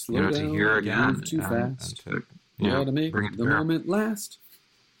it. Slow down, to hear again. Move too fast. You got to make the moment last.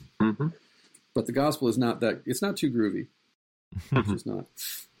 Mm-hmm. But the gospel is not that, it's not too groovy. It's just not.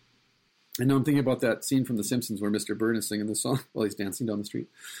 I know I'm thinking about that scene from The Simpsons where Mr. Byrne is singing this song while he's dancing down the street.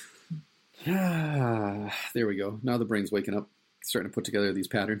 There we go. Now the brain's waking up, starting to put together these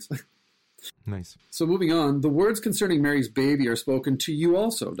patterns. Nice. So moving on, the words concerning Mary's baby are spoken to you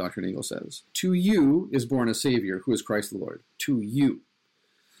also, Dr. Nagel says. To you is born a Savior, who is Christ the Lord. To you.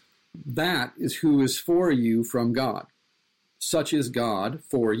 That is who is for you from God. Such is God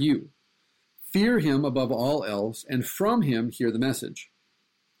for you. Fear him above all else, and from him hear the message.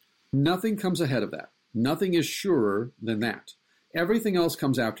 Nothing comes ahead of that. Nothing is surer than that. Everything else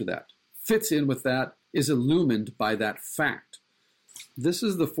comes after that. Fits in with that, is illumined by that fact. This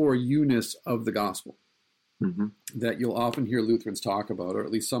is the for you-ness of the gospel that you'll often hear Lutherans talk about, or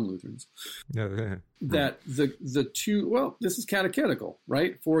at least some Lutherans. That the two, this is catechetical,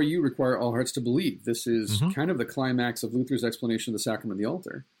 right? For you require all hearts to believe. This is kind of the climax of Luther's explanation of the sacrament of the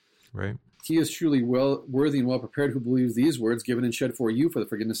altar. Right. He is truly worthy and well prepared who believes these words given and shed for you for the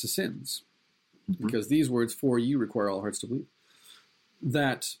forgiveness of sins. Because these words for you require all hearts to believe.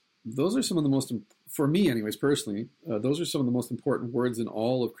 Those are some of the most, for me anyways, personally, those are some of the most important words in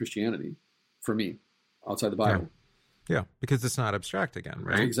all of Christianity, for me, outside the Bible. Yeah, because it's not abstract again,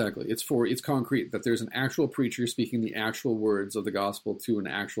 right? Exactly. It's concrete, that there's an actual preacher speaking the actual words of the gospel to an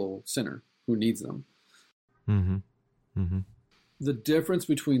actual sinner who needs them. The difference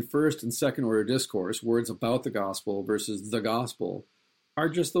between first and second order discourse, words about the gospel versus the gospel, are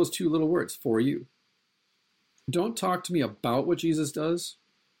just those two little words, for you. Don't talk to me about what Jesus does.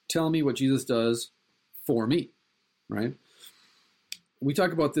 Tell me what Jesus does for me, right? We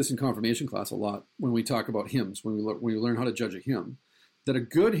talk about this in confirmation class a lot when we talk about hymns, when we learn how to judge a hymn, that a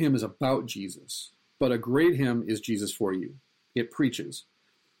good hymn is about Jesus, but a great hymn is Jesus for you. It preaches.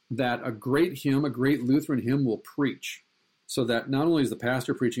 That a great hymn, a great Lutheran hymn will preach, so that not only is the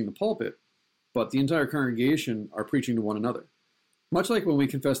pastor preaching the pulpit, but the entire congregation are preaching to one another. Much like when we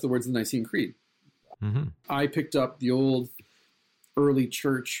confess the words of the Nicene Creed. I picked up the old early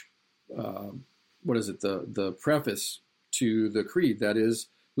church, the preface to the creed. That is,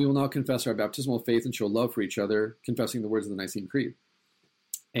 we will now confess our baptismal faith and show love for each other, confessing the words of the Nicene Creed.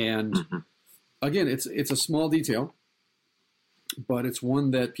 And again, it's a small detail, but it's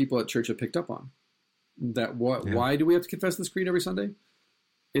one that people at church have picked up on. Why do we have to confess this creed every Sunday?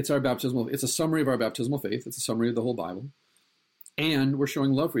 It's a summary of our baptismal faith. It's a summary of the whole Bible. And we're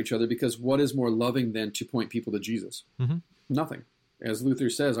showing love for each other, because what is more loving than to point people to Jesus? Nothing. As Luther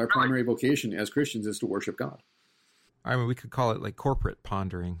says, our primary vocation as Christians is to worship God. I mean, we could call it like corporate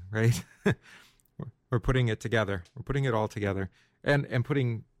pondering, right? We're putting it together. We're putting it all together, and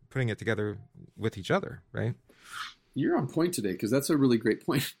putting it together with each other, right? You're on point today, because that's a really great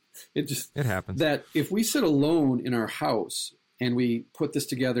point. It happens. That if we sit alone in our house and we put this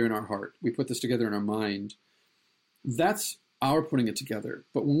together in our heart, we put this together in our mind, that's our putting it together.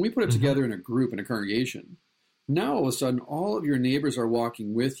 But when we put it together in a group, in a congregation, now all of a sudden all of your neighbors are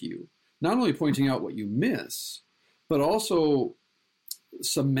walking with you, not only pointing out what you miss, but also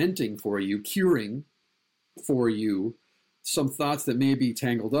cementing for you, curing for you some thoughts that may be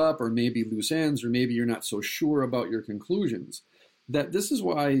tangled up, or maybe loose ends, or maybe you're not so sure about your conclusions. That this is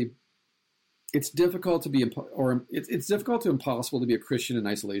why it's difficult to be, or it's difficult to impossible to be a Christian in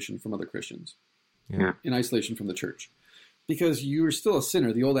isolation from other Christians, in isolation from the church, because you're still a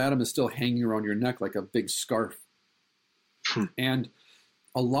sinner. The old Adam is still hanging around your neck like a big scarf. And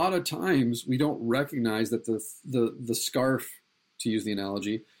a lot of times we don't recognize that the scarf, to use the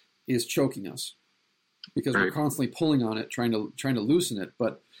analogy, is choking us, because we're constantly pulling on it, trying to loosen it.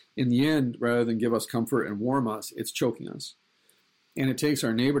 But in the end, rather than give us comfort and warm us, it's choking us. And it takes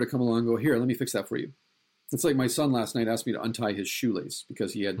our neighbor to come along and go, here, let me fix that for you. It's like my son last night asked me to untie his shoelace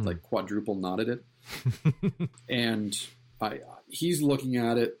because he had like quadruple knotted it. And he's looking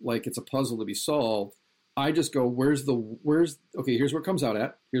at it like it's a puzzle to be solved. I just go, okay, here's where it comes out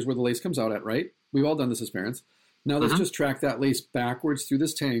at. Here's where the lace comes out at, right? We've all done this as parents. Now let's just track that lace backwards through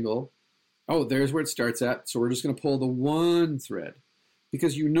this tangle. Oh, there's where it starts at. So we're just going to pull the one thread.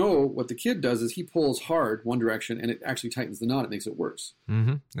 Because what the kid does is he pulls hard one direction and it actually tightens the knot. It makes it worse.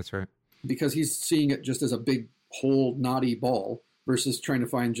 That's right. Because he's seeing it just as a big whole knotty ball versus trying to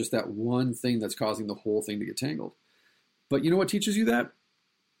find just that one thing that's causing the whole thing to get tangled. But you know what teaches you that?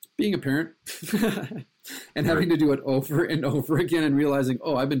 Being a parent and having to do it over and over again and realizing,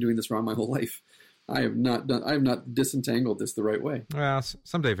 oh, I've been doing this wrong my whole life. I have not disentangled this the right way. Well,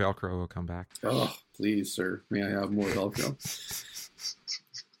 someday Velcro will come back. Oh, please, sir. May I have more Velcro?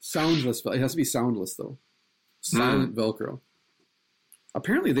 Soundless. It has to be soundless, though. Silent Velcro.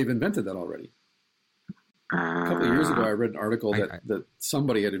 Apparently, they've invented that already. A couple of years ago, I read an article that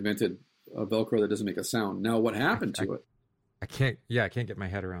somebody had invented a Velcro that doesn't make a sound. Now, what happened to it? I can't get my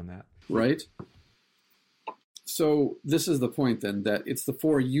head around that. Right? So this is the point then, that it's the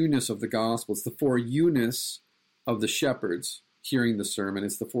for you-ness of the gospel. It's the for you-ness of the shepherds hearing the sermon.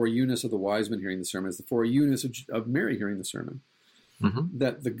 It's the for you-ness of the wise men hearing the sermon. It's the for you-ness of Mary hearing the sermon.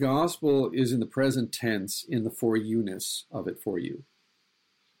 That the gospel is in the present tense in the for you-ness of it for you.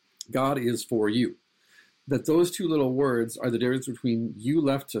 God is for you. That those two little words are the difference between you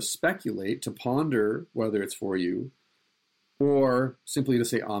left to speculate, to ponder whether it's for you, or simply to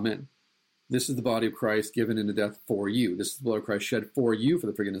say amen. This is the body of Christ given into death for you. This is the blood of Christ shed for you for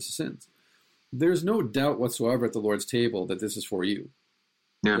the forgiveness of sins. There's no doubt whatsoever at the Lord's table that this is for you,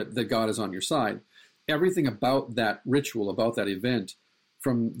 that God is on your side. Everything about that ritual, about that event,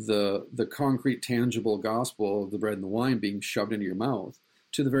 from the concrete, tangible gospel of the bread and the wine being shoved into your mouth,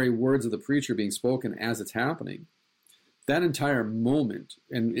 to the very words of the preacher being spoken as it's happening, that entire moment,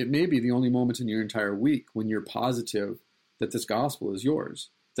 and it may be the only moment in your entire week when you're positive that this gospel is yours,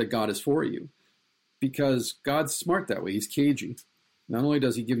 that God is for you. Because God's smart that way. He's cagey. Not only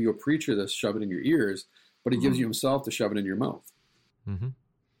does he give you a preacher to shove it in your ears, but he gives you himself to shove it in your mouth.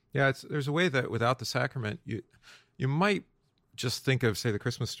 Yeah, there's a way that without the sacrament, you might just think of, say, the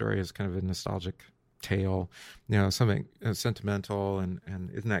Christmas story as kind of a nostalgic tale, something sentimental, and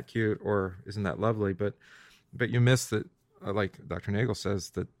isn't that cute or isn't that lovely? But you miss that, like Dr. Nagel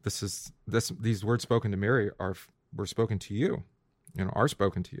says, that these words spoken to Mary were spoken to you, are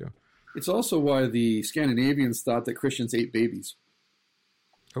spoken to you. It's also why the Scandinavians thought that Christians ate babies.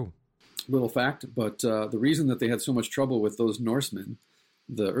 Oh. Little fact, but the reason that they had so much trouble with those Norsemen,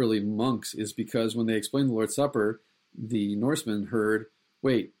 the early monks, is because when they explained the Lord's Supper, the Norsemen heard,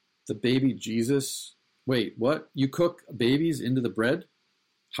 wait, the baby Jesus, wait, what? You cook babies into the bread?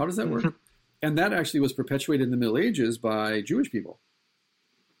 How does that work? And that actually was perpetuated in the Middle Ages by Jewish people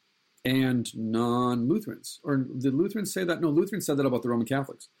and non-Lutherans. Or did Lutherans say that? No, Lutherans said that about the Roman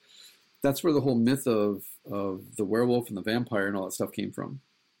Catholics. That's where the whole myth of the werewolf and the vampire and all that stuff came from.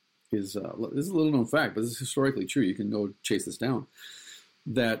 This is a little known fact, but this is historically true. You can go chase this down.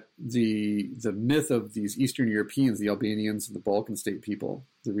 That the myth of these Eastern Europeans, the Albanians and the Balkan state people,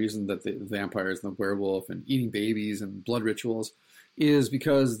 the reason that the vampires and the werewolf and eating babies and blood rituals is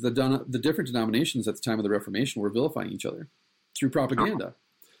because the different denominations at the time of the Reformation were vilifying each other through propaganda.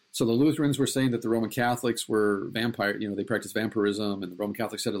 So the Lutherans were saying that the Roman Catholics were vampire, they practiced vampirism, and the Roman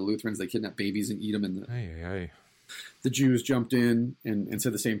Catholics said to the Lutherans they kidnap babies and eat them. And the Jews jumped in and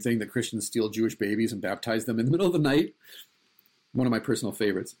said the same thing, that Christians steal Jewish babies and baptize them in the middle of the night. One of my personal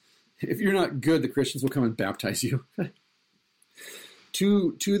favorites. If you're not good, the Christians will come and baptize you.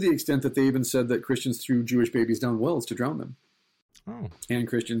 to the extent that they even said that Christians threw Jewish babies down wells to drown them. Oh. And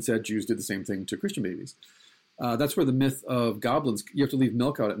Christians said Jews did the same thing to Christian babies. That's where the myth of goblins, you have to leave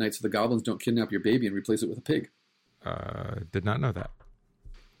milk out at night so the goblins don't kidnap your baby and replace it with a pig. Did not know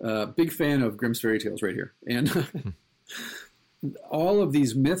that. Big fan of Grimm's fairy tales right here. And all of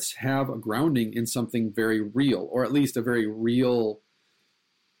these myths have a grounding in something very real, or at least a very real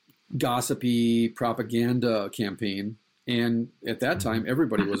gossipy propaganda campaign. And at that time,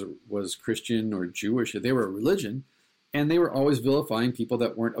 everybody was Christian or Jewish. They were a religion, and they were always vilifying people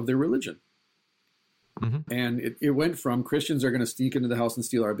that weren't of their religion. Mm-hmm. And it went from Christians are going to sneak into the house and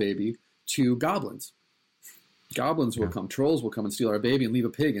steal our baby to goblins. Goblins will come, trolls will come and steal our baby and leave a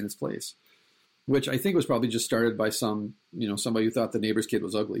pig in its place, which I think was probably just started by somebody who thought the neighbor's kid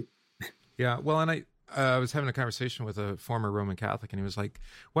was ugly. Yeah, well, and I was having a conversation with a former Roman Catholic, and he was like,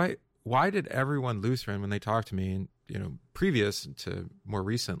 why did everyone Lutheran, when they talked to me, and previous to more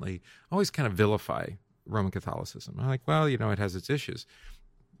recently, always kind of vilify Roman Catholicism? I'm like, well, it has its issues,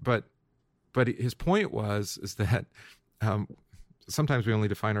 but his point is that sometimes we only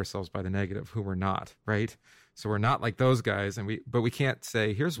define ourselves by the negative, who we're not, right? So we're not like those guys, but we can't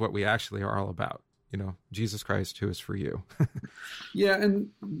say, here's what we actually are all about. Jesus Christ, who is for you. Yeah, and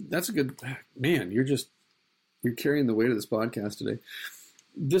that's a good, man, you're carrying the weight of this podcast today.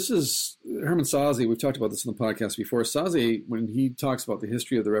 This is Herman Saze. We've talked about this in the podcast before. Saze, when he talks about the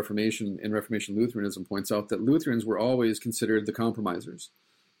history of the Reformation and Reformation Lutheranism, points out that Lutherans were always considered the compromisers.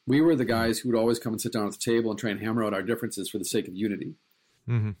 We were the guys who would always come and sit down at the table and try and hammer out our differences for the sake of unity.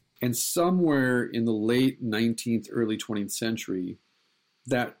 Mm-hmm. And somewhere in the late 19th, early 20th century,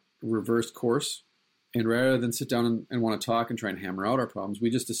 that reversed course. And rather than sit down and want to talk and try and hammer out our problems,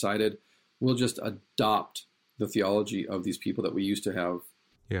 we just decided we'll just adopt the theology of these people that we used to have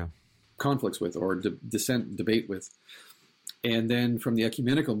conflicts with or debate with. And then from the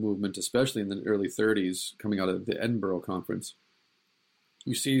ecumenical movement, especially in the early 30s, coming out of the Edinburgh Conference,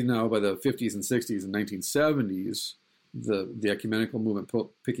 you see now by the 50s and 60s and 1970s, the ecumenical movement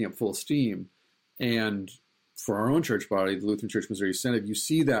picking up full steam. And for our own church body, the Lutheran Church Missouri Synod, you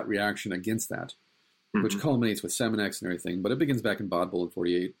see that reaction against that, which culminates with Seminex and everything. But it begins back in Bodbull in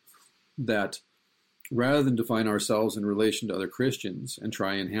 48, that rather than define ourselves in relation to other Christians and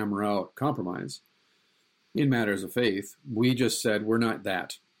try and hammer out compromise in matters of faith, we just said we're not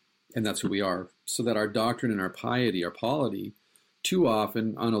that, and that's who we are. So that our doctrine and our piety, our polity, too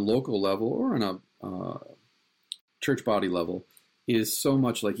often on a local level or on a church body level, is so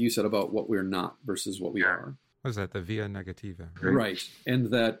much like you said about what we're not versus what we are. What is that? The via negativa. Right.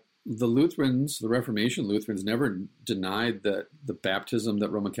 And that the Lutherans, the Reformation Lutherans, never denied that the baptism that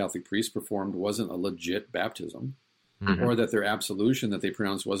Roman Catholic priests performed wasn't a legit baptism, or that their absolution that they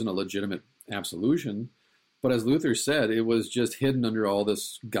pronounced wasn't a legitimate absolution. But as Luther said, it was just hidden under all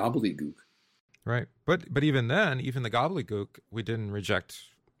this gobbledygook. Right. But even then, even the gobbledygook, we didn't reject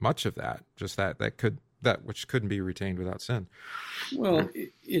much of that, just that which couldn't be retained without sin. Well,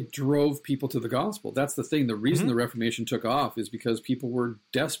 it drove people to the gospel. That's the thing. The reason the Reformation took off is because people were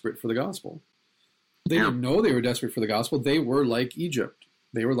desperate for the gospel. They didn't know they were desperate for the gospel. They were like Egypt.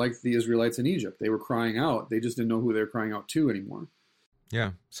 They were like the Israelites in Egypt. They were crying out. They just didn't know who they were crying out to anymore.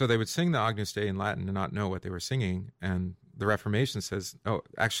 Yeah. So they would sing the Agnus Dei in Latin and not know what they were singing. And the Reformation says, oh,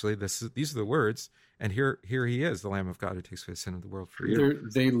 actually, these are the words. And here he is, the Lamb of God who takes away the sin of the world for you.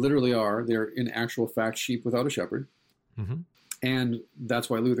 They literally are. They're in actual fact sheep without a shepherd. Mm-hmm. And that's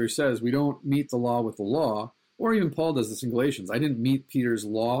why Luther says we don't meet the law with the law, or even Paul does this in Galatians. I didn't meet Peter's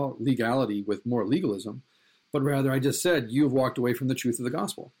law legality with more legalism, but rather I just said you have walked away from the truth of the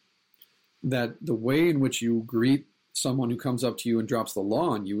gospel. That the way in which you greet someone who comes up to you and drops the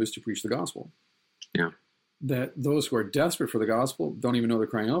law on you is to preach the gospel. Yeah. That those who are desperate for the gospel don't even know they're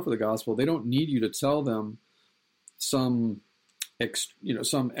crying out for the gospel. They don't need you to tell them some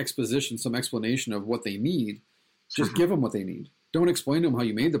exposition, some explanation of what they need. Just give them what they need. Don't explain to them how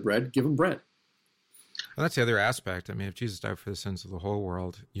you made the bread. Give them bread. Well, that's the other aspect. I mean, if Jesus died for the sins of the whole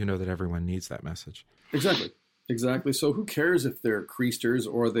world, you know that everyone needs that message. Exactly. So who cares if they're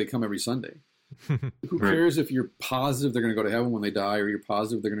Creasters or they come every Sunday? Who cares if you're positive they're going to go to heaven when they die, or you're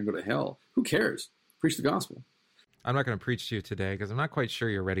positive they're going to go to hell? Who cares? Preach the gospel. I'm not going to preach to you today because I'm not quite sure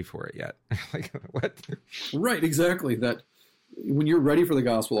you're ready for it yet. Like, what? Right, exactly. That when you're ready for the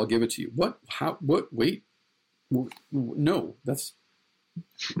gospel, I'll give it to you. What? How? What? Wait. No, that's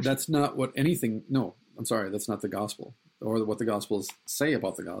not what anything. No, I'm sorry. That's not the gospel, or what the gospels say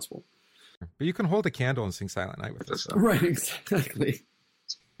about the gospel. But you can hold a candle and sing Silent Night with us. Right, exactly.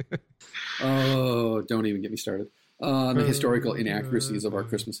 Oh, don't even get me started on the historical inaccuracies of our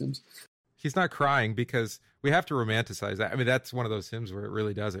Christmas hymns. he's not crying, because we have to romanticize that. I mean, that's one of those hymns where it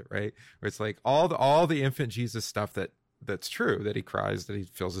really does it, right? Where it's like all the infant Jesus stuff that's true, that he cries, that he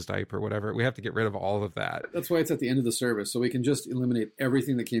fills his diaper, whatever. We have to get rid of all of that. That's why it's at the end of the service, so we can just eliminate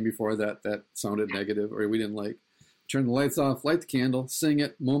everything that came before that sounded negative or we didn't like. Turn the lights off, light the candle, sing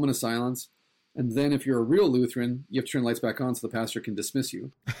it, moment of silence. And then if you're a real Lutheran, you have to turn the lights back on so the pastor can dismiss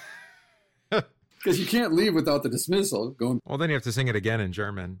you. Because you can't leave without the dismissal. Well, then you have to sing it again in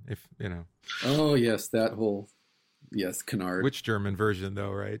German, if you know. Oh, yes, that whole, canard. Which German version,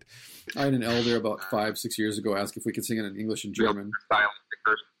 though, right? I had an elder about 5-6 years ago ask if we could sing it in English and German.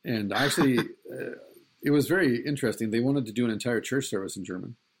 And actually, it was very interesting. They wanted to do an entire church service in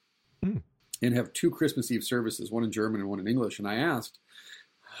German and have 2 Christmas Eve services, one in German and one in English. And I asked,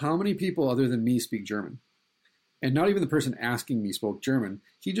 how many people other than me speak German? And not even the person asking me spoke German.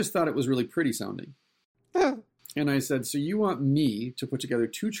 He just thought it was really pretty sounding. And I said, so you want me to put together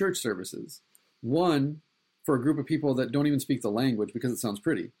 2 church services, one for a group of people that don't even speak the language because it sounds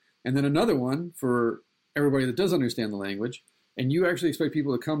pretty, and then another one for everybody that does understand the language, and you actually expect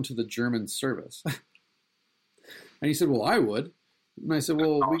people to come to the German service? And he said, well, I would. And I said,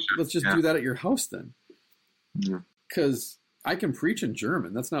 well, let's just do that at your house then. Because I can preach in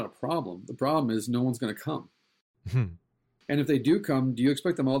German. That's not a problem. The problem is no one's going to come. And if they do come, do you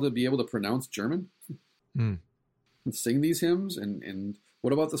expect them all to be able to pronounce German and sing these hymns? And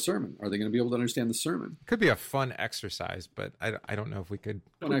what about the sermon? Are they going to be able to understand the sermon? Could be a fun exercise, but I don't know if we could.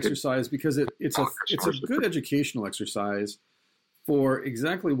 Fun exercise because it's a good educational exercise for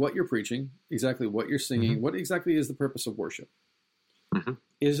exactly what you're preaching, exactly what you're singing, what exactly is the purpose of worship.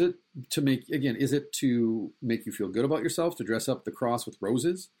 Is it to make you feel good about yourself, to dress up the cross with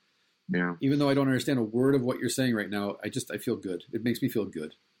roses? Yeah. Even though I don't understand a word of what you're saying right now, I feel good. It makes me feel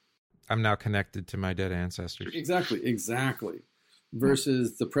good. I'm now connected to my dead ancestors. Exactly.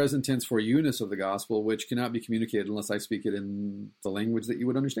 Versus the present tense for you-ness of the gospel, which cannot be communicated unless I speak it in the language that you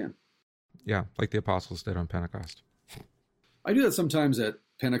would understand. Yeah, like the apostles did on Pentecost. I do that sometimes at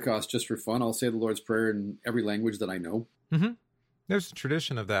Pentecost just for fun. I'll say the Lord's Prayer in every language that I know. There's a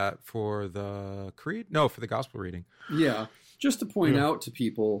tradition of that for the creed? No, for the gospel reading. Yeah, just to point out to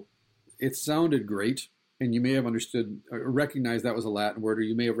people, it sounded great, and you may have understood or recognized that was a Latin word, or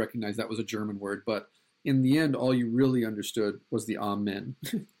you may have recognized that was a German word, but in the end, all you really understood was the Amen.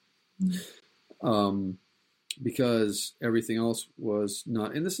 Because everything else was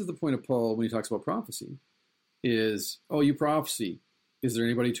not. And this is the point of Paul when he talks about prophecy, is, you prophecy. Is there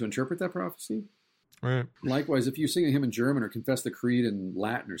anybody to interpret that prophecy? Right. Likewise, if you sing a hymn in German or confess the creed in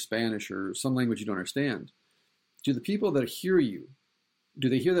Latin or Spanish or some language you don't understand, do the people that hear you, do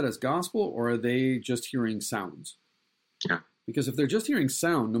they hear that as gospel, or are they just hearing sounds? Yeah. Because if they're just hearing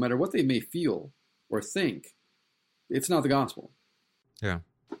sound, no matter what they may feel or think, it's not the gospel. Yeah.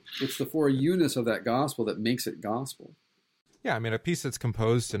 It's the for you-ness of that gospel that makes it gospel. Yeah, I mean, a piece that's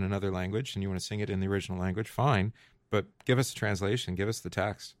composed in another language and you want to sing it in the original language, fine. But give us a translation, give us the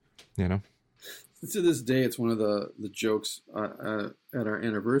text, To this day, it's one of the jokes at our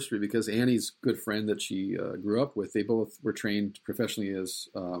anniversary, because Annie's good friend that she grew up with, they both were trained professionally as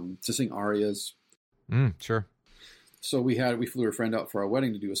to sing arias. Sure. So we flew her friend out for our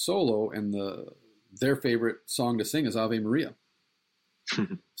wedding to do a solo, and their favorite song to sing is Ave Maria.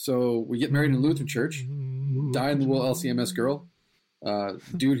 So we get married in a Lutheran church, dyed-in-the-wool LCMS girl,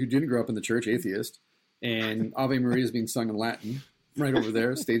 dude who didn't grow up in the church, atheist, and Ave Maria is being sung in Latin right over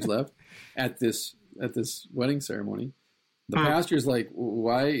there, stage left, at this wedding ceremony. The pastor's like,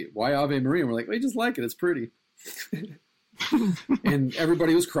 why Ave Maria? And we're like, we just like it. It's pretty. And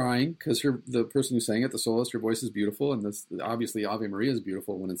everybody was crying because the person who sang it, the soloist, her voice is beautiful, and obviously Ave Maria is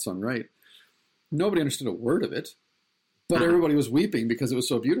beautiful when it's sung right. Nobody understood a word of it, but everybody was weeping because it was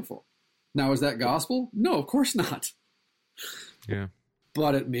so beautiful. Now, is that gospel? No, of course not. Yeah.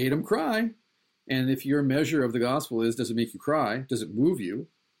 But it made them cry. And if your measure of the gospel is, does it make you cry? Does it move you?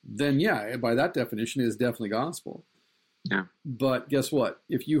 Then yeah, by that definition, it is definitely gospel. Yeah. But guess what?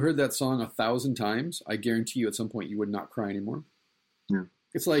 If you heard that song 1,000 times, I guarantee you at some point you would not cry anymore. Yeah.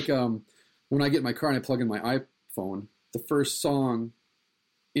 It's like when I get in my car and I plug in my iPhone, the first song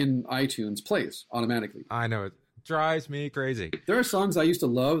in iTunes plays automatically. I know. It drives me crazy. There are songs I used to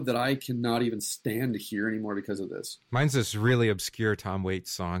love that I cannot even stand to hear anymore because of this. Mine's this really obscure Tom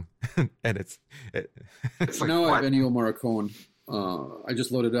Waits song. And it's like, now I have Ennio Morricone. I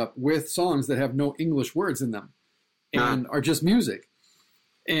just loaded up with songs that have no English words in them and are just music.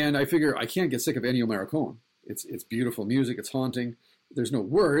 And I figure I can't get sick of Ennio Morricone. It's beautiful music. It's haunting. There's no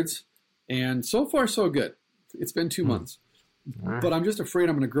words. And so far, so good. It's been 2 months. Right. But I'm just afraid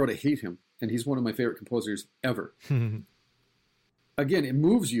I'm going to grow to hate him. And he's one of my favorite composers ever. again, it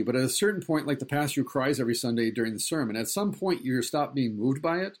moves you, but at a certain point, like the pastor who cries every Sunday during the sermon, at some point you stop being moved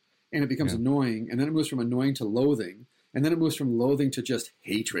by it, and it becomes annoying, and then it moves from annoying to loathing, and then it moves from loathing to just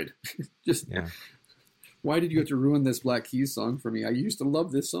hatred. Why did you have to ruin this Black Keys song for me? I used to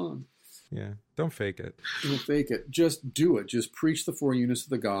love this song. Yeah, don't fake it. Don't fake it. Just do it. Just preach the 4 units of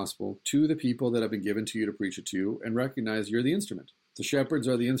the gospel to the people that have been given to you to preach it to, and recognize you're the instrument. The shepherds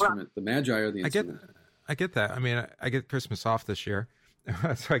are the instrument. The magi are the instrument. I get that. I mean, I get Christmas off this year,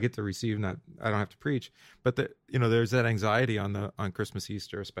 so I get to receive. I don't have to preach. But there's that anxiety on Christmas,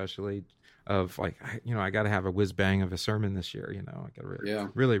 Easter, especially, of like, I got to have a whiz bang of a sermon this year. I got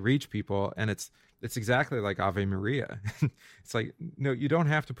to really reach people, and it's exactly like Ave Maria. It's like, no, you don't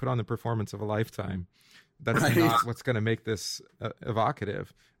have to put on the performance of a lifetime. That's not what's going to make this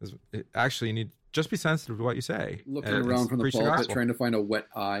evocative. Actually, you need just be sensitive to what you say. Looking around from the pulpit, trying to find a wet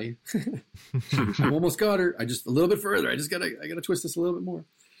eye. I almost got her. I just a little bit further. I gotta twist this a little bit more.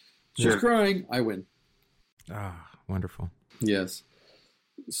 She's crying. I win. Ah, wonderful. Yes.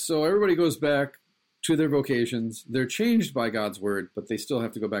 So everybody goes back to their vocations. They're changed by God's word, but they still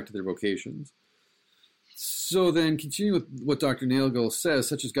have to go back to their vocations. So then, continue with what Dr. Nailgill says,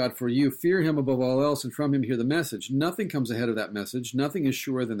 such as God for you, fear him above all else, and from him hear the message. Nothing comes ahead of that message. Nothing is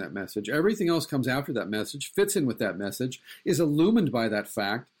surer than that message. Everything else comes after that message, fits in with that message, is illumined by that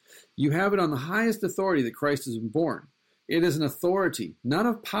fact. You have it on the highest authority that Christ has been born. It is an authority, not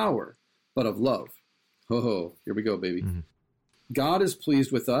of power, but of love. Ho, here we go, baby. Mm-hmm. God is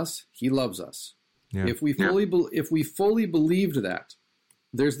pleased with us. He loves us. Yeah. If we fully believed that,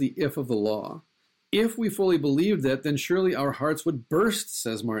 there's the if of the law. If we fully believed that, then surely our hearts would burst,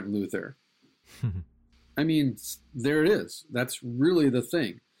 says Martin Luther. I mean, there it is. That's really the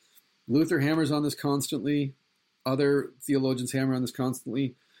thing. Luther hammers on this constantly. Other theologians hammer on this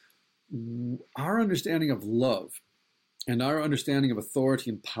constantly. Our understanding of love and our understanding of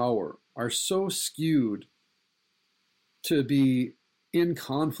authority and power are so skewed to be in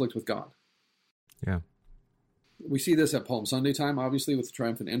conflict with God. Yeah. We see this at Palm Sunday time, obviously, with the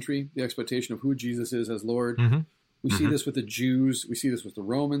triumphant entry, the expectation of who Jesus is as Lord. Mm-hmm. We see this with the Jews. We see this with the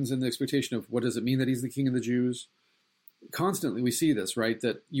Romans, and the expectation of what does it mean that he's the king of the Jews. Constantly we see this, right?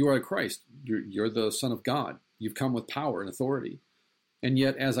 That you are Christ. You're the Son of God. You've come with power and authority. And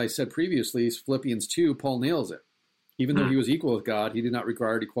yet, as I said previously, Philippians 2, Paul nails it. Even though he was equal with God, he did not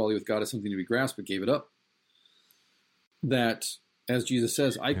regard equality with God as something to be grasped, but gave it up. That, as Jesus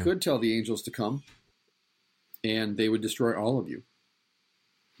says, I could tell the angels to come, and they would destroy all of you.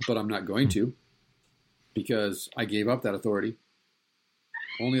 But I'm not going to, because I gave up that authority.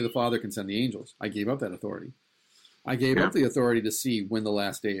 Only the Father can send the angels. I gave up that authority. I gave up the authority to see when the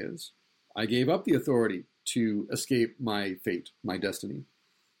last day is. I gave up the authority to escape my fate, my destiny.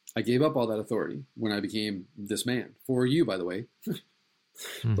 I gave up all that authority when I became this man. For you, by the way.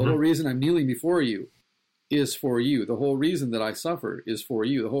 The whole reason I'm kneeling before you is for you. The whole reason that I suffer is for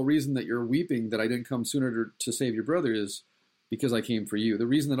you. The whole reason that you're weeping that I didn't come sooner to save your brother is because I came for you. The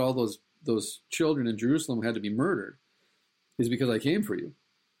reason that all those children in Jerusalem had to be murdered is because I came for you.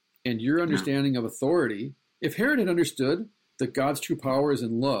 And your understanding of authority, if Herod had understood that God's true power is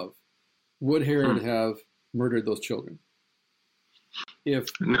in love, would Herod have murdered those children? If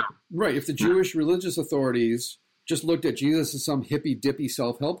the Jewish religious authorities just looked at Jesus as some hippy-dippy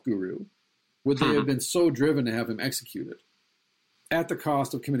self-help guru, would they have been so driven to have him executed at the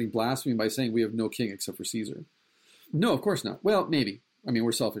cost of committing blasphemy by saying we have no king except for Caesar? No, of course not. Well, maybe. I mean,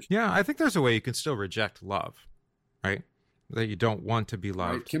 we're selfish. Yeah, I think there's a way you can still reject love, right? That you don't want to be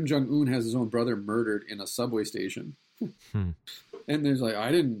loved. Right. Kim Jong-un has his own brother murdered in a subway station. And there's like,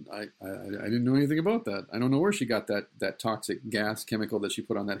 I didn't know anything about that. I don't know where she got that toxic gas chemical that she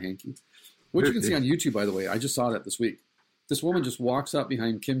put on that hanky. Which you can see on YouTube, by the way. I just saw that this week. This woman just walks up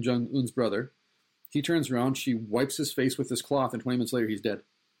behind Kim Jong-un's brother. He turns around. She wipes his face with this cloth, and 20 minutes later, he's dead.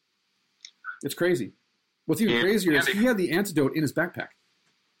 It's crazy. What's even crazier is he had the antidote in his backpack.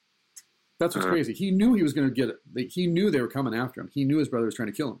 That's what's crazy. He knew he was going to get it. He knew they were coming after him. He knew his brother was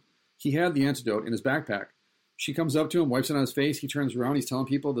trying to kill him. He had the antidote in his backpack. She comes up to him, wipes it on his face. He turns around. He's telling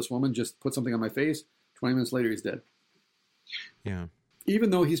people, this woman just put something on my face. 20 minutes later, he's dead. Yeah.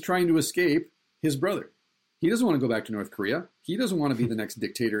 Even though he's trying to escape his brother. He doesn't want to go back to North Korea. He doesn't want to be the next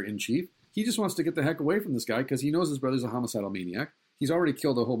dictator-in-chief. He just wants to get the heck away from this guy because he knows his brother's a homicidal maniac. He's already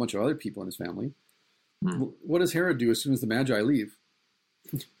killed a whole bunch of other people in his family. What does Herod do as soon as the Magi leave?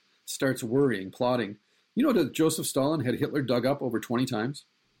 Starts worrying, plotting. You know that Joseph Stalin had Hitler dug up over 20 times?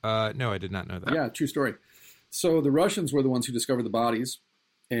 No, I did not know that. Yeah, true story. So the Russians were the ones who discovered the bodies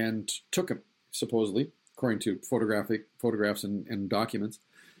and took them, supposedly, according to photographs and documents.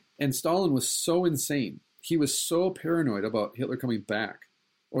 And Stalin was so insane he was so paranoid about Hitler coming back,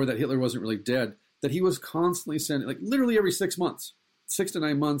 or that Hitler wasn't really dead, that he was constantly sending, like literally every 6 months, 6 to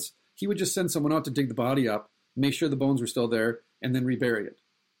 9 months, he would just send someone out to dig the body up, make sure the bones were still there, and then rebury it.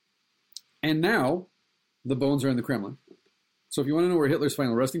 And now, the bones are in the Kremlin. So if you want to know where Hitler's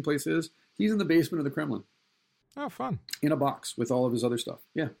final resting place is, he's in the basement of the Kremlin. Oh, fun. In a box with all of his other stuff.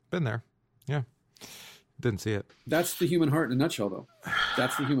 Yeah. Been there. Yeah. Didn't see it. That's the human heart in a nutshell, though.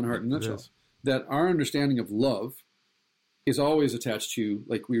 That's the human heart in a nutshell. That our understanding of love is always attached to,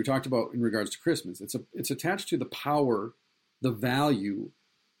 like we were talked about in regards to Christmas, it's attached to the power, the value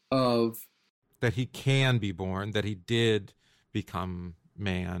of... That he can be born, that he did become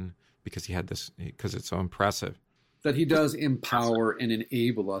man because he had this, because it's so impressive. That he does empower and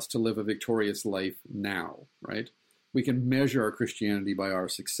enable us to live a victorious life now, right? We can measure our Christianity by our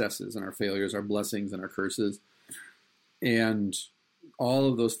successes and our failures, our blessings and our curses. And all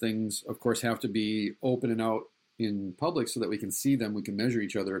of those things, of course, have to be open and out in public so that we can see them. We can measure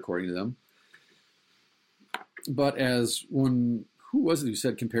each other according to them. But as one, who was it who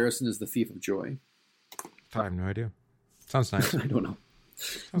said comparison is the thief of joy? I have no idea. Sounds nice. I don't know.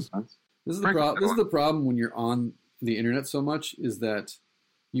 Sounds nice. This is the problem when you're on the internet so much, is that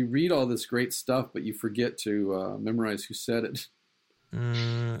you read all this great stuff, but you forget to memorize who said it.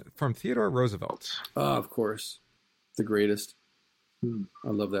 From Theodore Roosevelt. Of course. The greatest. I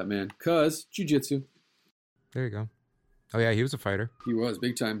love that man. Cause jiu-jitsu. There you go. Oh yeah, he was a fighter. He was,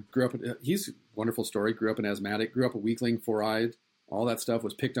 big time. He's a wonderful story. Grew up an asthmatic, grew up a weakling, 4-eyed. All that stuff,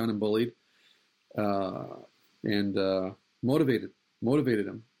 was picked on and bullied. And motivated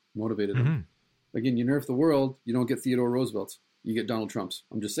him. Again, you nerf the world, you don't get Theodore Roosevelt's. You get Donald Trump's.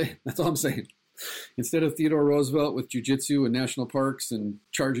 I'm just saying. That's all I'm saying. Instead of Theodore Roosevelt with jiu-jitsu and national parks and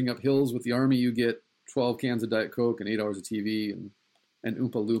charging up hills with the army, you get 12 cans of Diet Coke and 8 hours of TV and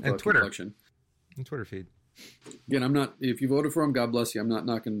Oompa Loompa and Twitter. collection. And Twitter feed. Again, I'm not, if you voted for him, God bless you. I'm not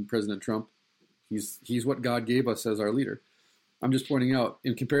knocking President Trump. He's what God gave us as our leader. I'm just pointing out,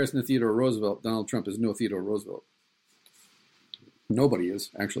 in comparison to Theodore Roosevelt, Donald Trump is no Theodore Roosevelt. Nobody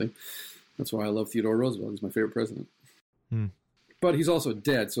is, actually. That's why I love Theodore Roosevelt. He's my favorite president. But he's also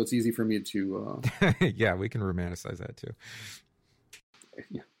dead, so it's easy for me to... yeah, we can romanticize that too.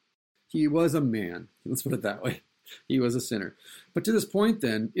 Yeah. He was a man. Let's put it that way. He was a sinner. But to this point,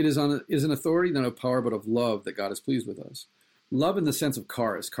 then, it is an authority not of power, but of love that God is pleased with us. Love in the sense of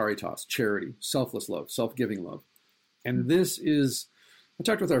caritas, charity, selfless love, self-giving love. And this is... I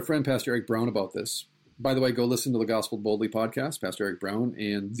talked with our friend, Pastor Eric Brown, about this. By the way, go listen to the Gospel Boldly podcast, Pastor Eric Brown,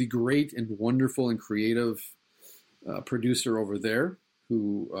 and the great and wonderful and creative producer over there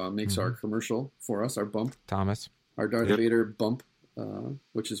who makes our commercial for us, our bump. Thomas. Our Darth Vader bump,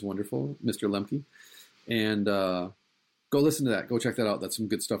 which is wonderful, Mr. Lemke. And go listen to that. Go check that out. That's some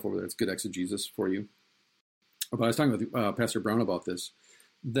good stuff over there. It's good exegesis for you. But I was talking with Pastor Brown about this,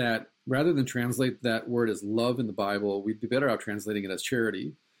 that rather than translate that word as love in the Bible, we'd be better out translating it as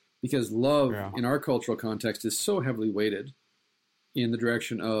charity. Because love in our cultural context is so heavily weighted in the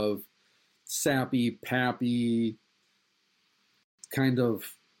direction of sappy, pappy, kind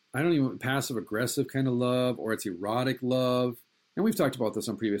of, passive-aggressive kind of love, or it's erotic love. And we've talked about this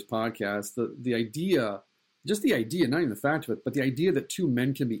on previous podcasts. The idea, not even the fact of it, but the idea that two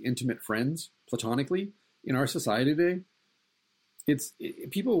men can be intimate friends, platonically, in our society today,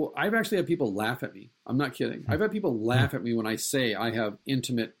 I've actually had people laugh at me. I'm not kidding. I've had people laugh at me when I say I have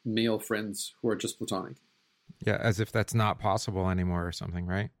intimate male friends who are just platonic. Yeah, as if that's not possible anymore or something,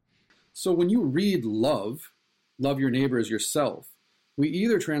 right? So when you read love your neighbor as yourself, we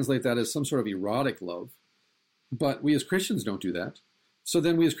either translate that as some sort of erotic love, but we as Christians don't do that. So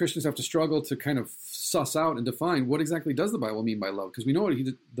then we as Christians have to struggle to kind of suss out and define what exactly does the Bible mean by love? Because we know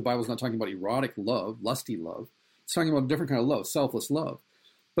the Bible's not talking about erotic love, lusty love. It's talking about a different kind of love, selfless love.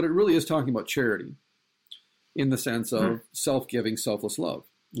 But it really is talking about charity in the sense of self-giving, selfless love.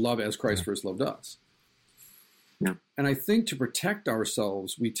 Love as Christ first loved us. Yeah. And I think to protect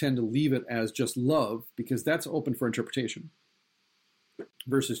ourselves, we tend to leave it as just love because that's open for interpretation.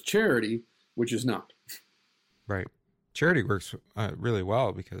 Versus charity, which is not. Right. Charity works really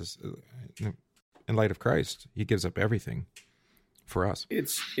well because in light of Christ, he gives up everything for us.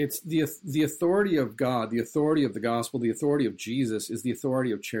 It's the authority of God, the authority of the gospel, the authority of Jesus is the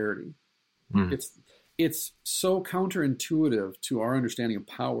authority of charity. It's so counterintuitive to our understanding of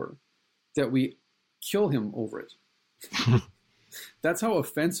power that we kill him over it. That's how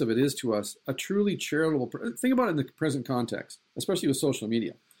offensive it is to us. A truly charitable think about it in the present context, especially with social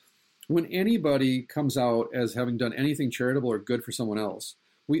media. When anybody comes out as having done anything charitable or good for someone else,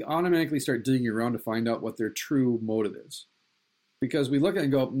 we automatically start digging around to find out what their true motive is. Because we look at it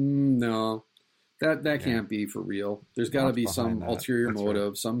and go, no. That can't be for real. There's got to be some ulterior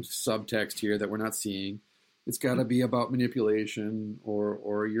motive, some subtext here that we're not seeing. It's got to be about manipulation,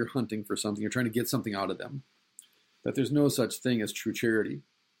 or you're hunting for something. You're trying to get something out of them. That there's no such thing as true charity.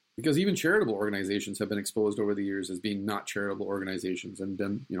 Because even charitable organizations have been exposed over the years as being not charitable organizations and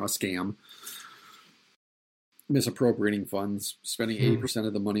been, a scam. Misappropriating funds, spending 80%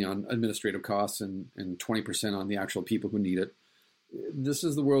 of the money on administrative costs and 20% on the actual people who need it. This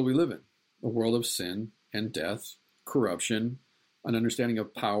is the world we live in. A world of sin and death, corruption, an understanding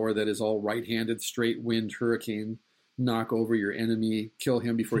of power that is all right-handed, straight wind, hurricane, knock over your enemy, kill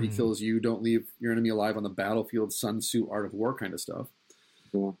him before he kills you, don't leave your enemy alive on the battlefield, Sun Tzu, art of war kind of stuff.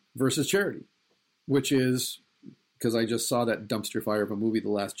 Yeah. Versus charity, which is, because I just saw that dumpster fire of a movie, The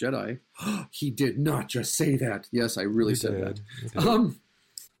Last Jedi. He did not just say that. Yes, I really said that.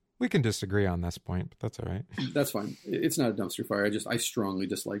 We can disagree on this point, but that's all right. That's fine. It's not a dumpster fire. I strongly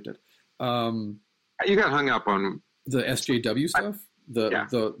disliked it. You got hung up on the SJW stuff,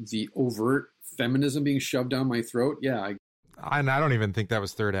 the overt feminism being shoved down my throat. Yeah, I don't even think that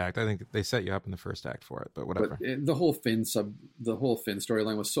was third act. I think they set you up in the first act for it, but whatever. But the whole Finn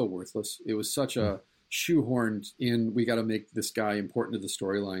storyline was so worthless. It was such a shoehorned in. We got to make this guy important to the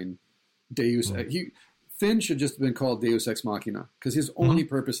storyline. Finn should just have been called Deus Ex Machina, because his only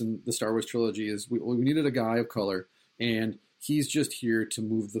purpose in the Star Wars trilogy is we needed a guy of color, and he's just here to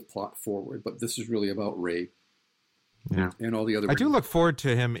move the plot forward. But this is really about Rey, and all the other. I do look forward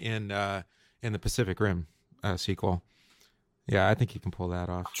to him in the Pacific Rim sequel. Yeah, I think he can pull that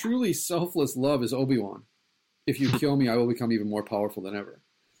off. Truly selfless love is Obi-Wan. If you kill me, I will become even more powerful than ever.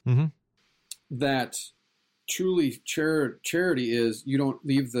 Mm-hmm. That truly charity is you don't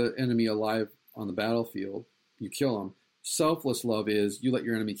leave the enemy alive on the battlefield. You kill him. Selfless love is you let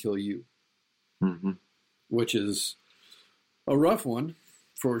your enemy kill you. Mm-hmm. Which is a rough one,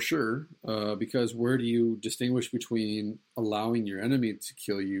 for sure, because where do you distinguish between allowing your enemy to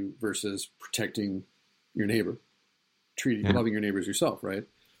kill you versus protecting your neighbor? Loving your neighbors yourself, right?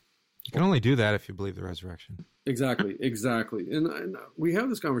 You can only do that if you believe the resurrection. Exactly. And we have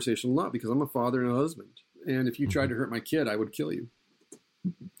this conversation a lot because I'm a father and a husband. And if you tried to hurt my kid, I would kill you.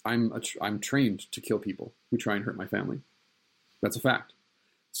 I'm trained to kill people who try and hurt my family. That's a fact.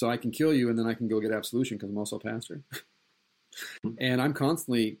 So I can kill you, and then I can go get absolution because I'm also a pastor. And I'm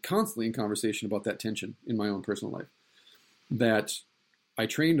constantly in conversation about that tension in my own personal life. That I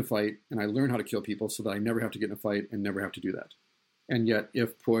train to fight, and I learn how to kill people so that I never have to get in a fight and never have to do that. And yet,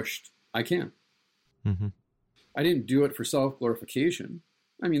 if pushed, I can. Mm-hmm. I didn't do it for self-glorification.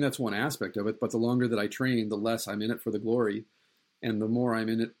 I mean, that's one aspect of it, but the longer that I train, the less I'm in it for the glory, and the more I'm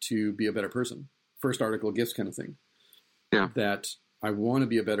in it to be a better person. First article gifts kind of thing. Yeah. That I want to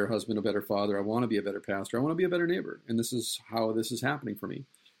be a better husband, a better father. I want to be a better pastor. I want to be a better neighbor. And this is how this is happening for me.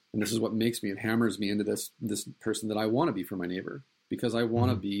 And this is what makes me, it hammers me into this person that I want to be for my neighbor. Because I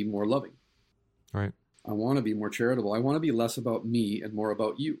want to be more loving. Right. I want to be more charitable. I want to be less about me and more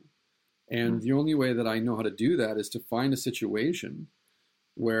about you. And the only way that I know how to do that is to find a situation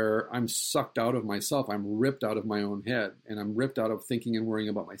where I'm sucked out of myself. I'm ripped out of my own head. And I'm ripped out of thinking and worrying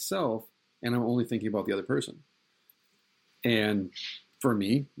about myself. And I'm only thinking about the other person. And for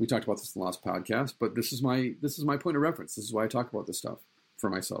me, we talked about this in the last podcast, but this is my point of reference. This is why I talk about this stuff for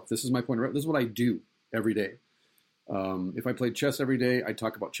myself. This is my point of reference. This is what I do every day. If I played chess every day, I'd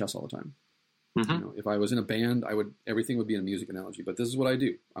talk about chess all the time. Mm-hmm. If I was in a band, everything would be in a music analogy. But this is what I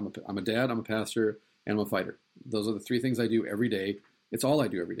do. I'm a dad, I'm a pastor, and I'm a fighter. Those are the three things I do every day. It's all I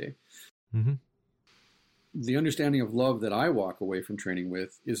do every day. Mm-hmm. The understanding of love that I walk away from training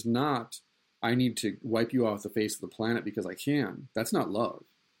with is not, I need to wipe you off the face of the planet because I can. That's not love.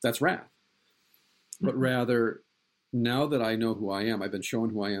 That's wrath. Mm-hmm. But rather, now that I know who I am, I've been shown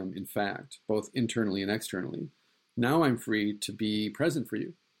who I am, in fact, both internally and externally. Now I'm free to be present for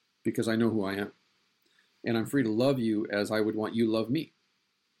you because I know who I am. And I'm free to love you as I would want you to love me.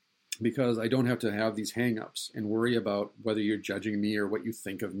 Because I don't have to have these hang-ups and worry about whether you're judging me or what you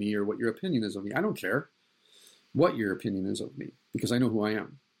think of me or what your opinion is of me. I don't care what your opinion is of me because I know who I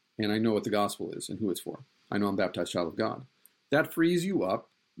am. And I know what the gospel is and who it's for. I know I'm a baptized child of God. That frees you up,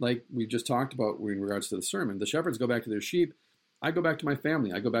 like we just talked about in regards to the sermon. The shepherds go back to their sheep. I go back to my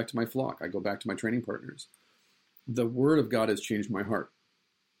family. I go back to my flock. I go back to my training partners. The word of God has changed my heart.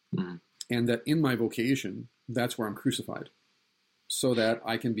 Mm-hmm. And that in my vocation, that's where I'm crucified. So that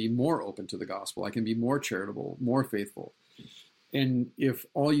I can be more open to the gospel. I can be more charitable, more faithful. And if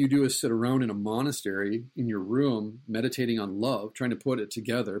all you do is sit around in a monastery in your room, meditating on love, trying to put it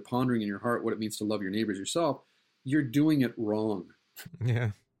together, pondering in your heart what it means to love your neighbors yourself, you're doing it wrong. Yeah.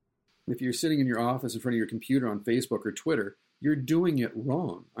 If you're sitting in your office in front of your computer on Facebook or Twitter, you're doing it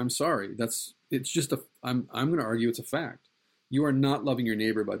wrong. I'm sorry. I'm going to argue it's a fact. You are not loving your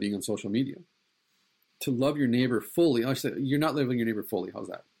neighbor by being on social media. To love your neighbor fully, actually, you're not loving your neighbor fully. How's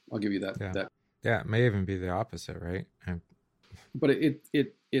that? I'll give you that. Yeah, it may even be the opposite, right? But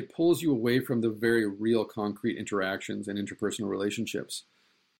it pulls you away from the very real concrete interactions and interpersonal relationships.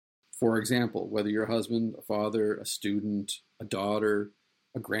 For example, whether you're a husband, a father, a student, a daughter,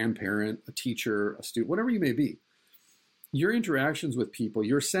 a grandparent, a teacher, a student, whatever you may be, your interactions with people,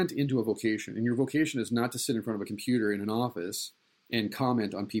 you're sent into a vocation, and your vocation is not to sit in front of a computer in an office and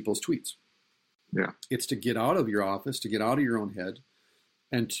comment on people's tweets. Yeah. It's to get out of your office, to get out of your own head,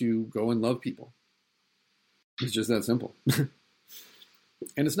 and to go and love people. It's just that simple.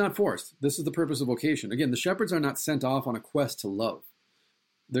 And it's not forced. This is the purpose of vocation. Again, the shepherds are not sent off on a quest to love.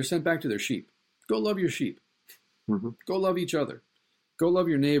 They're sent back to their sheep. Go love your sheep. Mm-hmm. Go love each other. Go love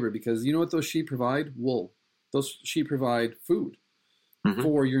your neighbor, because you know what those sheep provide? Wool. Those sheep provide food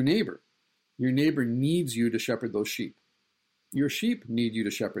for your neighbor. Your neighbor needs you to shepherd those sheep. Your sheep need you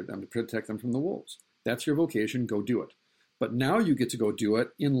to shepherd them, to protect them from the wolves. That's your vocation. Go do it. But now you get to go do it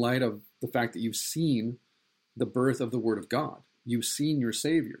in light of the fact that you've seen the birth of the Word of God. You've seen your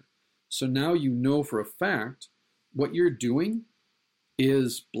Savior. So now you know for a fact what you're doing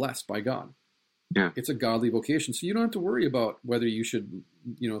is blessed by God. Yeah. It's a godly vocation. So you don't have to worry about whether you should,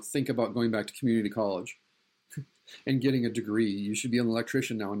 think about going back to community college and getting a degree. You should be an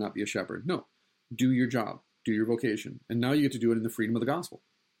electrician now and not be a shepherd. No. Do your job. Do your vocation. And now you get to do it in the freedom of the gospel.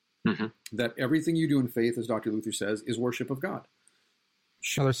 Mm-hmm. That everything you do in faith, as Dr. Luther says, is worship of God.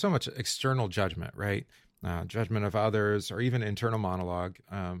 Well, there's so much external judgment, right? Judgment of others, or even internal monologue.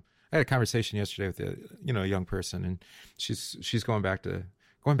 I had a conversation yesterday with a young person, and she's going back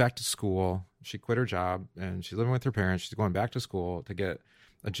to school. She quit her job and she's living with her parents. She's going back to school to get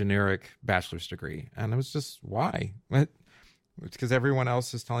a generic bachelor's degree, and I was just, why? What? It's because everyone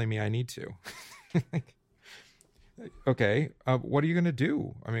else is telling me I need to. Okay, what are you going to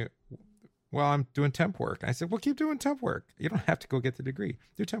do? I mean, well, I'm doing temp work. I said, well, keep doing temp work. You don't have to go get the degree.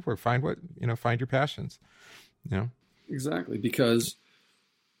 Do temp work. Find your passions. Exactly, because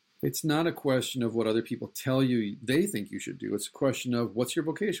it's not a question of what other people tell you they think you should do. It's a question of, what's your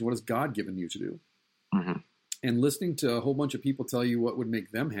vocation? What has God given you to do? Mm-hmm. And listening to a whole bunch of people tell you what would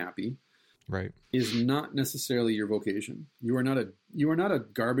make them happy, right, is not necessarily your vocation. You are not a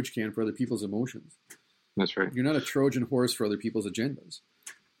garbage can for other people's emotions. That's right. You're not a Trojan horse for other people's agendas.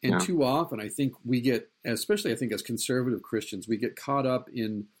 And too often, I think we get, especially I think as conservative Christians, we get caught up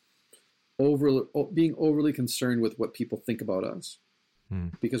in being overly concerned with what people think about us.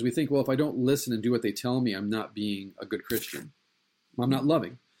 Because we think, well, if I don't listen and do what they tell me, I'm not being a good Christian. I'm not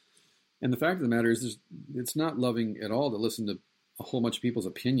loving. And the fact of the matter is, it's not loving at all to listen to a whole bunch of people's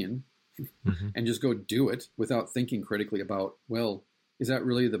opinion and just go do it without thinking critically about, well, is that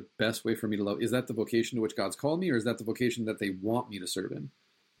really the best way for me to love? Is that the vocation to which God's called me, or is that the vocation that they want me to serve in?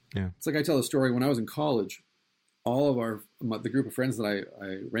 Yeah. It's like I tell a story. When I was in college, all of the group of friends that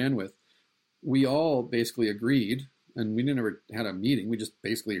I ran with, we all basically agreed, and we never had a meeting. We just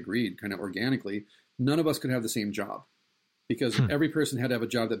basically agreed kind of organically. None of us could have the same job, because every person had to have a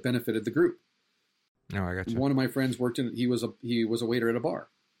job that benefited the group. Oh, I got you. One of my friends he was a waiter at a bar,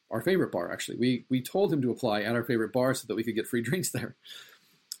 our favorite bar, actually. We told him to apply at our favorite bar so that we could get free drinks there.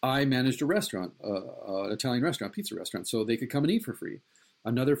 I managed a restaurant, an Italian restaurant, pizza restaurant, so they could come and eat for free.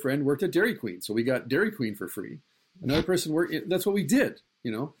 Another friend worked at Dairy Queen, so we got Dairy Queen for free. Another person that's what we did,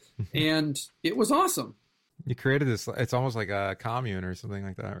 and it was awesome. You created this, it's almost like a commune or something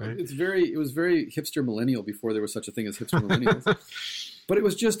like that, right? It was very hipster millennial before there was such a thing as hipster millennials. But it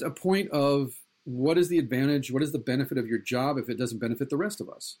was just a point of, what is the advantage, what is the benefit of your job if it doesn't benefit the rest of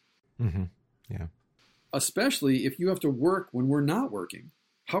us? Mm-hmm. Yeah. Especially if you have to work when we're not working.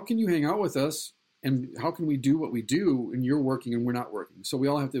 How can you hang out with us, and how can we do what we do and you're working and we're not working? So we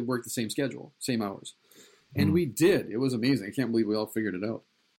all have to work the same schedule, same hours. And we did. It was amazing. I can't believe we all figured it out.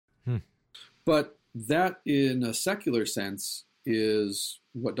 But that, in a secular sense, is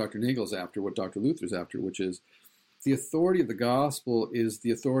what Dr. Nagel's after, what Dr. Luther's after, which is the authority of the gospel is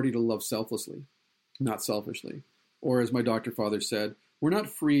the authority to love selflessly, not selfishly. Or as my doctor father said, we're not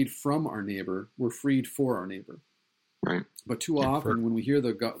freed from our neighbor, we're freed for our neighbor. Right. But too often when we hear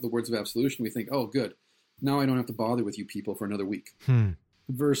the words of absolution, we think, oh, good, now I don't have to bother with you people for another week.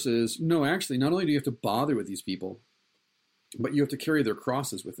 Versus, no, actually, not only do you have to bother with these people, but you have to carry their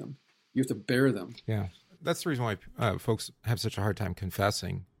crosses with them. You have to bear them. Yeah. That's the reason why folks have such a hard time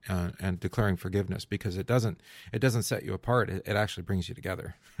confessing and declaring forgiveness, because it doesn't set you apart. It actually brings you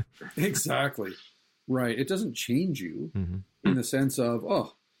together. Exactly. Right. It doesn't change you in the sense of,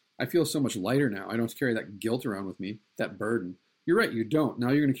 oh, I feel so much lighter now. I don't have to carry that guilt around with me, that burden. You're right, you don't. Now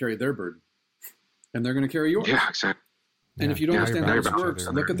you're going to carry their burden. And they're going to carry yours. Yeah, exactly. And if you don't understand how this about works, each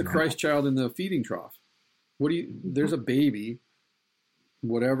other. look at the Christ child in the feeding trough. There's a baby,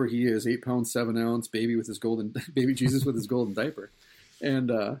 whatever he is, 8 pounds, 7 ounce, baby baby Jesus with his golden diaper.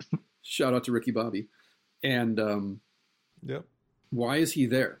 And shout out to Ricky Bobby. And Yep. why is he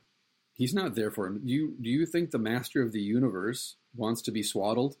there? He's not there for him. Do you think the master of the universe wants to be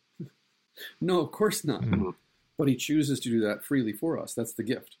swaddled? No, of course not. Mhm. But he chooses to do that freely for us. That's the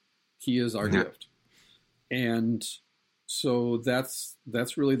gift. He is our Yeah. gift. And so that's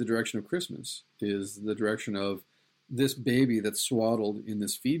really the direction of Christmas, is the direction of this baby that's swaddled in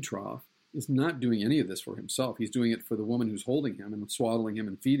this feed trough is not doing any of this for himself. He's doing it for the woman who's holding him and swaddling him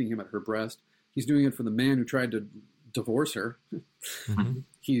and feeding him at her breast. He's doing it for the man who tried to divorce her. Mm-hmm.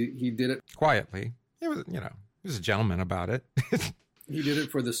 He did it. Quietly. He was a gentleman about it. He did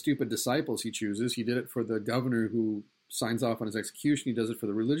it for the stupid disciples he chooses. He did it for the governor who signs off on his execution. He does it for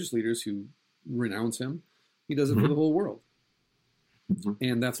the religious leaders who renounce him. He does it for the whole world. Mhm.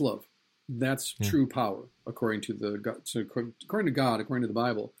 And that's love. That's true power, according to God, according to the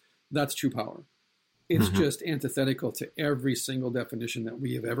Bible. That's true power. It's just antithetical to every single definition that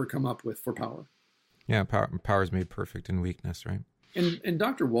we have ever come up with for power. Yeah, power is made perfect in weakness, right? And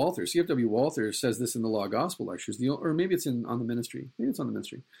Dr. Walther, CFW Walther, says this in the Law Gospel Lectures, or maybe it's on the ministry. Maybe it's on the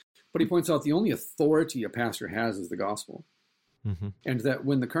ministry. But he points out the only authority a pastor has is the gospel. Mm-hmm. And that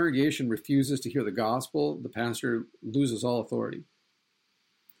when the congregation refuses to hear the gospel, the pastor loses all authority.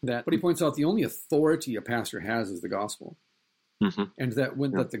 But he points out the only authority a pastor has is the gospel. Mm-hmm. And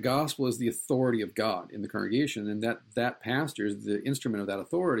that the gospel is the authority of God in the congregation, and that pastor is the instrument of that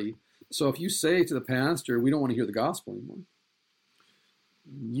authority. So if you say to the pastor, we don't want to hear the gospel anymore,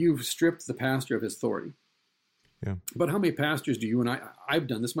 you've stripped the pastor of his authority. Yeah. But how many pastors do you and I've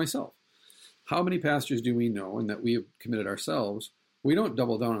done this myself. How many pastors do we know, and that we have committed ourselves, we don't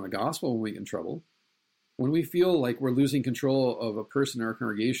double down on the gospel when we get in trouble. When we feel like we're losing control of a person in our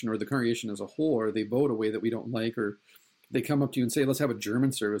congregation or the congregation as a whole, or they vote a way that we don't like, or they come up to you and say, let's have a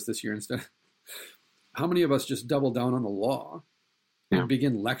German service this year instead. How many of us just double down on the law and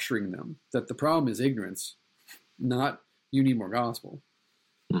begin lecturing them that the problem is ignorance, not you need more gospel?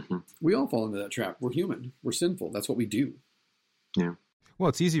 Mm-hmm. We all fall into that trap. We're human. We're sinful. That's what we do. Yeah. Well,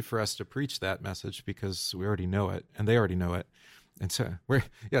 it's easy for us to preach that message because we already know it and they already know it. And so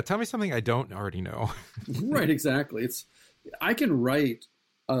tell me something I don't already know. Right, exactly. I can write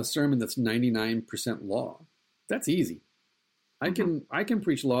a sermon that's 99% law. That's easy. I can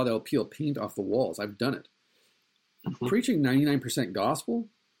preach law that'll peel paint off the walls. I've done it. Mm-hmm. Preaching 99% gospel,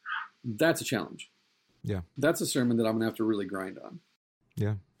 that's a challenge. Yeah. That's a sermon that I'm going to have to really grind on.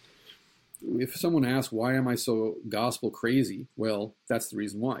 Yeah. If someone asks, why am I so gospel crazy? Well, that's the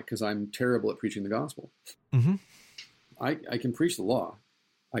reason why, because I'm terrible at preaching the gospel. Mm-hmm. I can preach the law.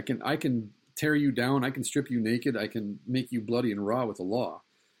 I can tear you down. I can strip you naked. I can make you bloody and raw with the law.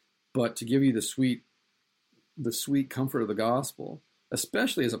 But to give you the sweet comfort of the gospel,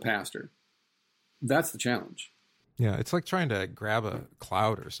 especially as a pastor, that's the challenge. Yeah, it's like trying to grab a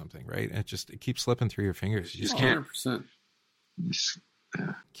cloud or something, right? And it keeps slipping through your fingers. You just 100%.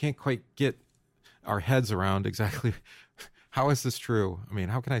 can't quite get our heads around exactly how is this true? I mean,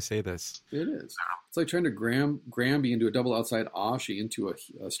 how can I say this? It is. It's like trying to Gramby into a double outside Aussie into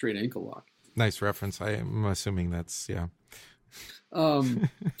a straight ankle lock. Nice reference. I'm assuming that's, yeah.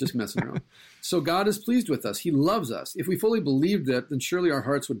 Just messing around. So God is pleased with us. He loves us. If we fully believed that, then surely our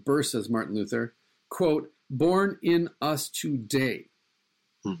hearts would burst, says Martin Luther. Quote, born in us today.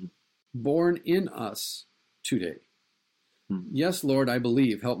 Mm-hmm. Born in us today. Mm-hmm. Yes, Lord, I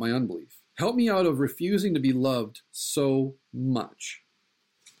believe. Help my unbelief. Help me out of refusing to be loved so much.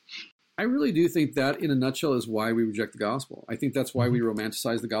 I really do think that, in a nutshell, is why we reject the gospel. I think that's why we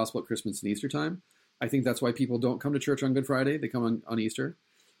romanticize the gospel at Christmas and Easter time. I think that's why people don't come to church on Good Friday. They come on Easter.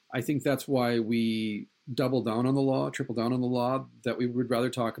 I think that's why we double down on the law, triple down on the law, that we would rather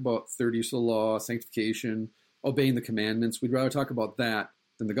talk about third use of the law, sanctification, obeying the commandments. We'd rather talk about that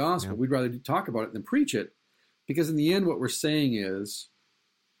than the gospel. Yeah. We'd rather talk about it than preach it. Because in the end, what we're saying is,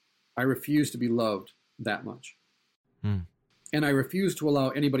 I refuse to be loved that much. Mm. And I refuse to allow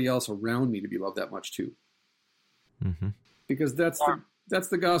anybody else around me to be loved that much too. Mm-hmm. Because that's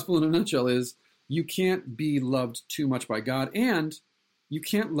the gospel in a nutshell, is you can't be loved too much by God, and you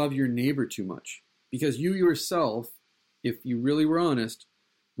can't love your neighbor too much. Because you yourself, if you really were honest,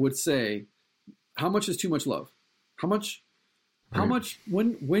 would say, how much is too much love? How much,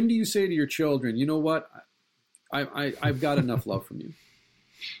 when do you say to your children, you know what, I've got enough love from you?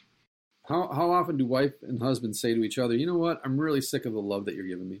 How often do wife and husband say to each other, you know what, I'm really sick of the love that you're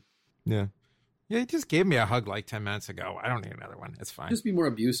giving me. Yeah. Yeah, he just gave me a hug like 10 minutes ago. I don't need another one. It's fine. Just be more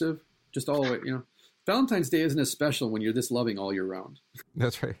abusive, just all the way, Valentine's Day isn't as special when you're this loving all year round.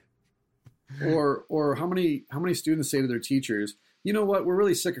 That's right. Or how many students say to their teachers, you know what, we're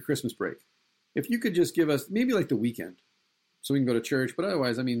really sick of Christmas break. If you could just give us maybe like the weekend so we can go to church, but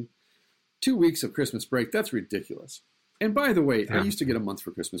otherwise, 2 weeks of Christmas break, that's ridiculous. And by the way, I used to get a month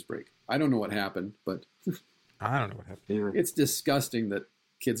for Christmas break. I don't know what happened, but I don't know what happened. It's disgusting that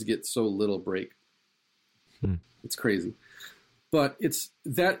kids get so little break. It's crazy. But it's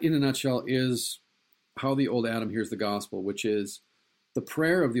that, in a nutshell, is how the old Adam hears the gospel, which is the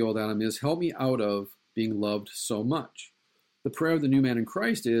prayer of the old Adam is, help me out of being loved so much. The prayer of the new man in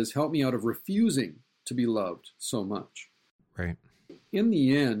Christ is, help me out of refusing to be loved so much. Right. In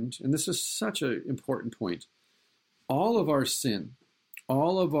the end, and this is such an important point, all of our sin,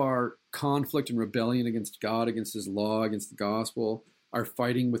 all of our conflict and rebellion against God, against his law, against the gospel, our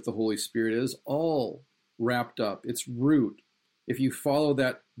fighting with the Holy Spirit is all wrapped up. Its root, if you follow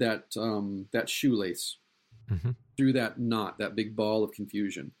that shoelace through that knot, that big ball of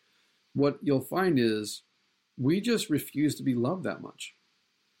confusion, what you'll find is we just refuse to be loved that much.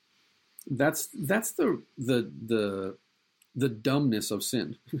 That's the dumbness of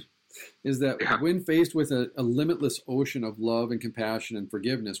sin, is that when faced with a limitless ocean of love and compassion and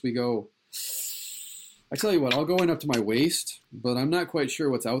forgiveness, we go, I tell you what, I'll go in up to my waist, but I'm not quite sure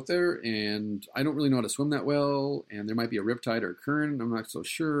what's out there, and I don't really know how to swim that well, and there might be a riptide or a current, and I'm not so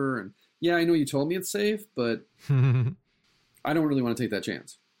sure, and yeah, I know you told me it's safe, but I don't really want to take that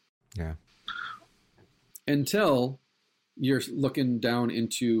chance. Yeah. Until you're looking down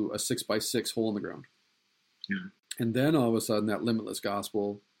into a 6x6 hole in the ground. Yeah. And then all of a sudden that limitless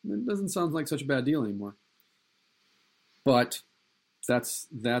gospel, it doesn't sound like such a bad deal anymore. But that's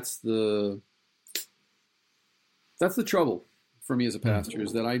the trouble for me as a pastor,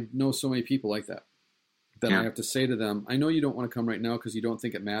 is that I know so many people like that I have to say to them, I know you don't want to come right now because you don't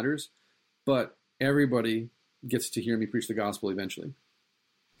think it matters, but everybody gets to hear me preach the gospel eventually.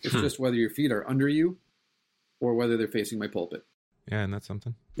 It's just whether your feet are under you or whether they're facing my pulpit. Yeah, and that's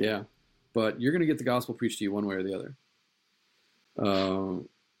something. Yeah, but you're going to get the gospel preached to you one way or the other.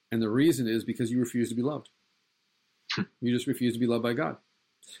 And the reason is because you refuse to be loved. You just refuse to be loved by God.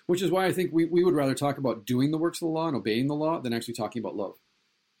 Which is why I think we would rather talk about doing the works of the law and obeying the law than actually talking about love.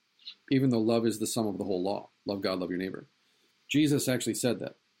 Even though love is the sum of the whole law. Love God, love your neighbor. Jesus actually said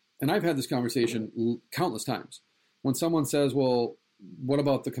that. And I've had this conversation countless times. When someone says, well, what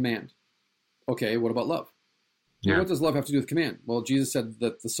about the command? Okay, what about love? Yeah. Well, what does love have to do with command? Well, Jesus said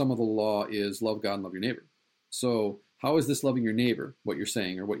that the sum of the law is love God and love your neighbor. So how is this loving your neighbor, what you're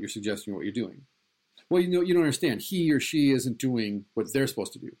saying or what you're suggesting or what you're doing? Well, you don't understand. He or she isn't doing what they're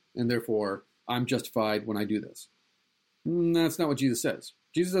supposed to do, and therefore I'm justified when I do this. That's not what Jesus says.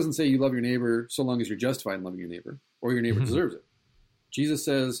 Jesus doesn't say you love your neighbor so long as you're justified in loving your neighbor, or your neighbor deserves it. Jesus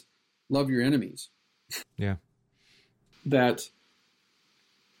says, love your enemies. Yeah. That's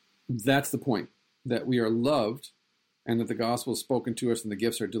the point, that we are loved and that the gospel is spoken to us and the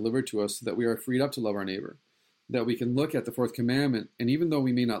gifts are delivered to us so that we are freed up to love our neighbor. That we can look at the fourth commandment, and even though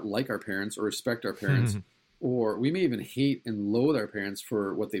we may not like our parents or respect our parents, or we may even hate and loathe our parents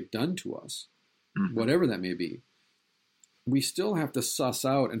for what they've done to us, whatever that may be, we still have to suss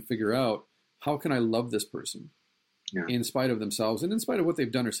out and figure out, how can I love this person in spite of themselves and in spite of what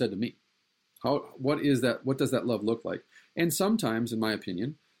they've done or said to me? What does that love look like? And sometimes, in my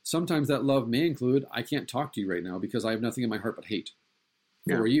opinion, sometimes that love may include, I can't talk to you right now because I have nothing in my heart but hate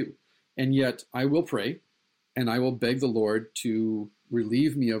for you. And yet I will pray. And I will beg the Lord to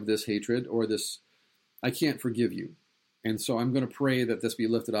relieve me of this hatred or this, I can't forgive you. And so I'm going to pray that this be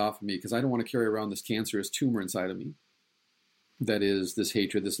lifted off of me because I don't want to carry around this cancerous tumor inside of me. That is this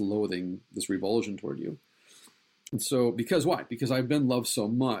hatred, this loathing, this revulsion toward you. And so, because why? Because I've been loved so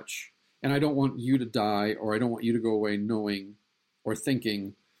much and I don't want you to die, or I don't want you to go away knowing or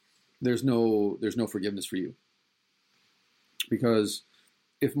thinking there's no forgiveness for you. Because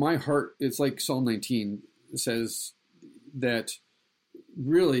if my heart, it's like Psalm 19 says that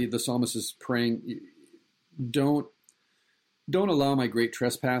really the psalmist is praying, don't allow my great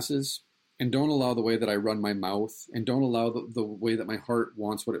trespasses, and don't allow the way that I run my mouth, and don't allow the way that my heart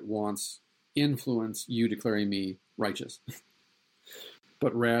wants what it wants influence you declaring me righteous,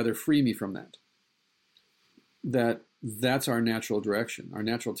 but rather free me from that. That's our natural direction. Our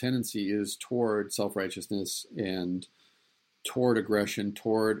natural tendency is toward self-righteousness and toward aggression,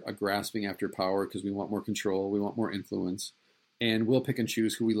 toward a grasping after power because we want more control, we want more influence, and we'll pick and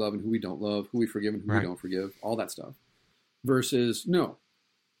choose who we love and who we don't love, who we forgive and who we don't forgive, all that stuff. Versus, no,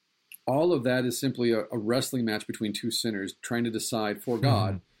 all of that is simply a wrestling match between two sinners trying to decide for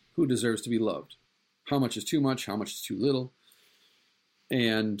God who deserves to be loved. How much is too much? How much is too little?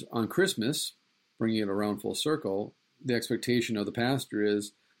 And on Christmas, bringing it around full circle, the expectation of the pastor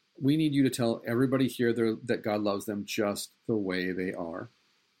is, we need you to tell everybody here that God loves them just the way they are,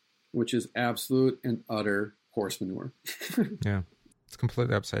 which is absolute and utter horse manure. Yeah, it's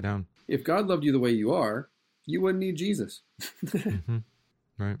completely upside down. If God loved you the way you are, you wouldn't need Jesus. Mm-hmm.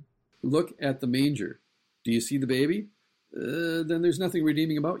 Right. Look at the manger. Do you see the baby? Then there's nothing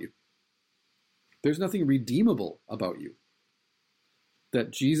redeeming about you. There's nothing redeemable about you. That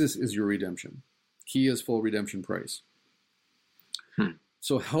Jesus is your redemption. He is full redemption price.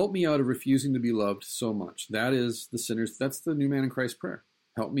 So help me out of refusing to be loved so much. That is the sinner's, that's the new man in Christ prayer.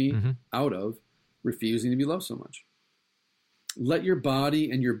 Help me out of refusing to be loved so much. Let your body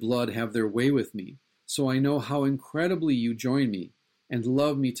and your blood have their way with me, so I know how incredibly you join me and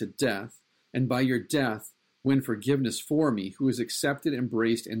love me to death, and by your death win forgiveness for me, who is accepted,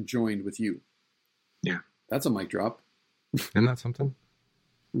 embraced, and joined with you. Yeah. That's a mic drop. Isn't that something?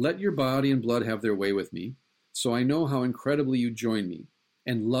 Let your body and blood have their way with me, so I know how incredibly you join me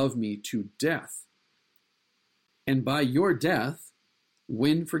and love me to death. And by your death,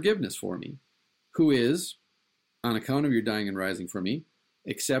 win forgiveness for me, who is, on account of your dying and rising for me,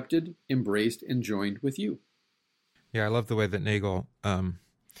 accepted, embraced, and joined with you. Yeah, I love the way that Nagel kind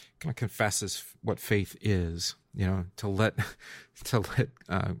of confesses what faith is. You know, to let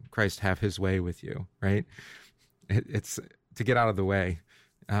Christ have His way with you, right? It's to get out of the way,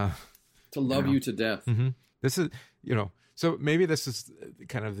 to love you to death. Mm-hmm. This is, you know, so maybe this is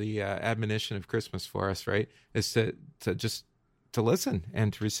kind of the admonition of Christmas for us, right? Is to just to listen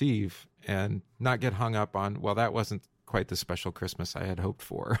and to receive and not get hung up on, well, that wasn't quite the special Christmas I had hoped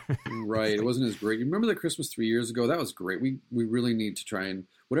for. Right. It wasn't as great. You remember that Christmas 3 years ago? That was great. We really need to try and,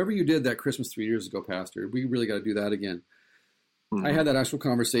 whatever you did that Christmas 3 years ago, Pastor, we really got to do that again. Mm-hmm. I had that actual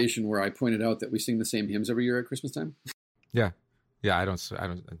conversation where I pointed out that we sing the same hymns every year at Christmas time. Yeah. Yeah. I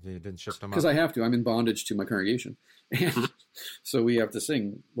didn't shift them up. Because I have to. I'm in bondage to my congregation. And so we have to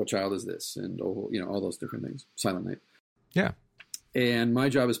sing, What Child Is This? And, all those different things. Silent Night. Yeah. And my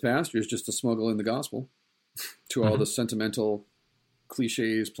job as pastor is just to smuggle in the gospel to all the sentimental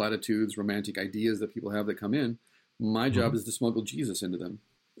cliches, platitudes, romantic ideas that people have that come in. My job is to smuggle Jesus into them.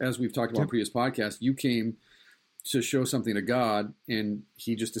 As we've talked about in previous podcasts, you came to show something to God, and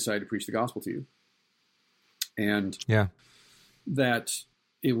He just decided to preach the gospel to you. And that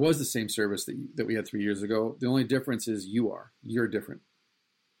it was the same service that we had 3 years ago. The only difference is you're different.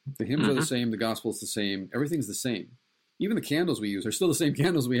 The hymns are the same. The gospel is the same. Everything's the same. Even the candles we use are still the same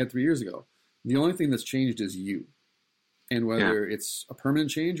candles we had 3 years ago. The only thing that's changed is you. And whether it's a permanent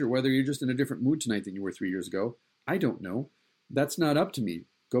change or whether you're just in a different mood tonight than you were 3 years ago, I don't know. That's not up to me.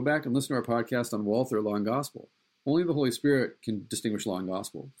 Go back and listen to our podcast on Walther, Law and Gospel. Only the Holy Spirit can distinguish law and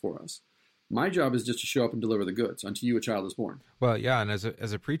gospel for us. My job is just to show up and deliver the goods. Unto you a child is born. Well, yeah, and as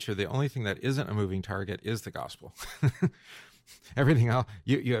a preacher, the only thing that isn't a moving target is the gospel. Everything else,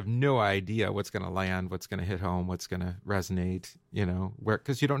 you have no idea what's going to land, what's going to hit home, what's going to resonate,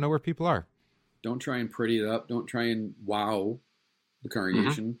 because you don't know where people are. Don't try and pretty it up. Don't try and wow the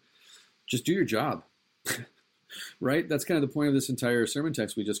congregation. Just do your job. Right? That's kind of the point of this entire sermon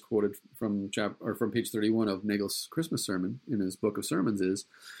text we just quoted from page 31 of Nagel's Christmas sermon in his book of sermons is,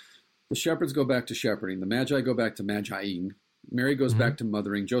 the shepherds go back to shepherding. The magi go back to magiing. Mary goes back to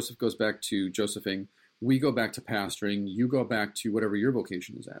mothering. Joseph goes back to Josephing. We go back to pastoring. You go back to whatever your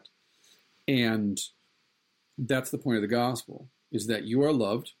vocation is at. And that's the point of the gospel, is that you are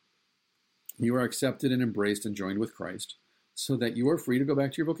loved, you are accepted and embraced and joined with Christ, so that you are free to go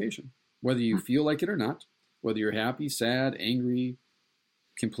back to your vocation, whether you feel like it or not, whether you're happy, sad, angry,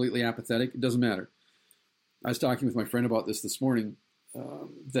 completely apathetic, it doesn't matter. I was talking with my friend about this morning,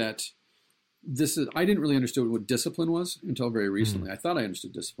 that I didn't really understand what discipline was until very recently. I thought I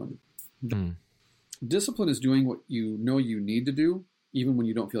understood discipline. Discipline is doing what you know you need to do, even when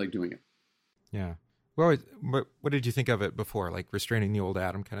you don't feel like doing it. Yeah. Well, what did you think of it before? Like restraining the old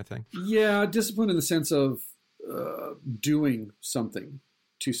Adam kind of thing? Yeah, discipline in the sense of doing something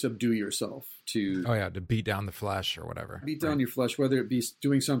to subdue yourself. To beat down the flesh or whatever. Beat down your flesh, whether it be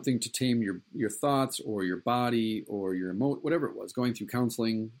doing something to tame your thoughts or your body or your whatever it was, going through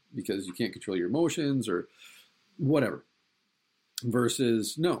counseling because you can't control your emotions or whatever.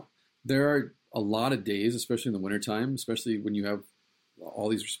 Versus, no, there are a lot of days, especially in the wintertime, especially when you have all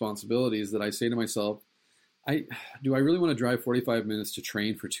these responsibilities, that I say to myself, do I really want to drive 45 minutes to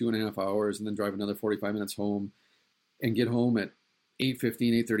train for 2.5 hours and then drive another 45 minutes home and get home at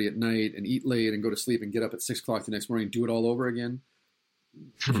 8:15, 8:30 at night and eat late and go to sleep and get up at 6 o'clock the next morning and do it all over again?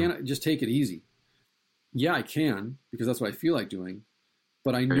 Can't I just take it easy? Yeah, I can, because that's what I feel like doing.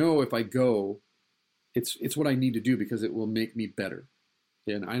 But I know if I go, it's what I need to do because it will make me better.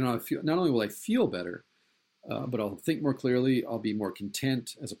 And I know not only will I feel better, but I'll think more clearly. I'll be more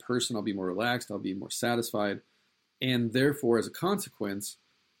content as a person. I'll be more relaxed. I'll be more satisfied. And therefore, as a consequence,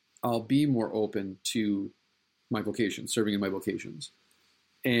 I'll be more open to my vocation, serving in my vocations.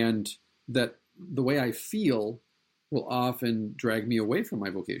 And that the way I feel will often drag me away from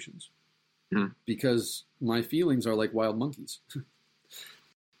my vocations because my feelings are like wild monkeys.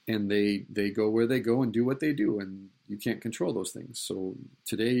 And they go where they go and do what they do, and you can't control those things. So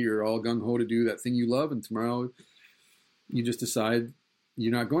today you're all gung-ho to do that thing you love, and tomorrow you just decide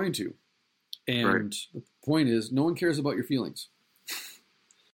you're not going to. And the point is, no one cares about your feelings.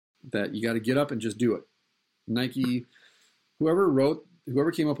 That you got to get up and just do it. Nike, whoever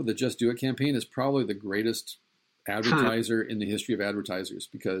came up with the Just Do It campaign is probably the greatest advertiser in the history of advertisers,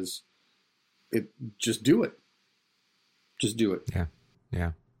 because just do it. Just do it. Yeah.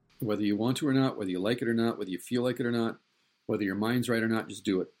 Yeah. Whether you want to or not, whether you like it or not, whether you feel like it or not, whether your mind's right or not, just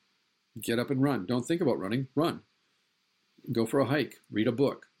do it. Get up and run. Don't think about running. Run. Go for a hike. Read a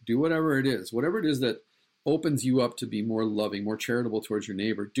book. Do whatever it is. Whatever it is that opens you up to be more loving, more charitable towards your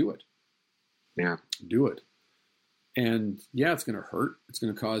neighbor, do it. Yeah. Do it. And yeah, it's going to hurt. It's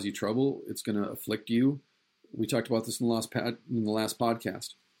going to cause you trouble. It's going to afflict you. We talked about this in the last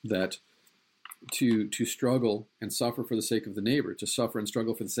podcast, that to struggle and suffer for the sake of the neighbor, to suffer and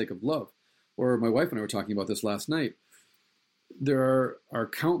struggle for the sake of love. Or my wife and I were talking about this last night. There are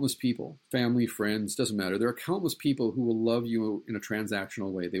countless people, family, friends, doesn't matter. There are countless people who will love you in a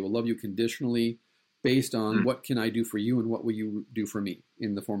transactional way. They will love you conditionally based on what can I do for you and what will you do for me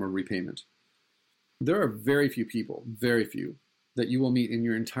in the form of repayment. There are very few people, very few, that you will meet in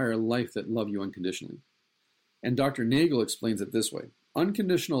your entire life that love you unconditionally. And Dr. Nagel explains it this way.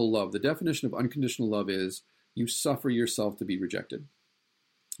 Unconditional love, the definition of unconditional love is you suffer yourself to be rejected.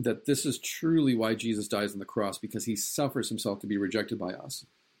 That this is truly why Jesus dies on the cross, because he suffers himself to be rejected by us.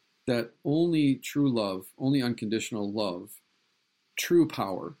 That only true love, only unconditional love, true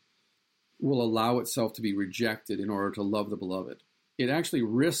power, will allow itself to be rejected in order to love the beloved. It actually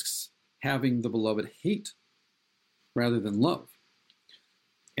risks having the beloved hate rather than love.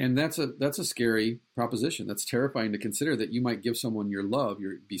 And that's a scary proposition. That's terrifying to consider, that you might give someone your love,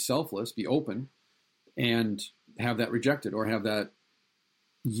 be selfless, be open, and have that rejected or have that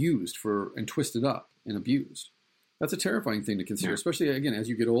used for and twisted up and abused. That's a terrifying thing to consider, especially, again, as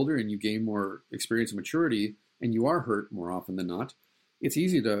you get older and you gain more experience and maturity and you are hurt more often than not. It's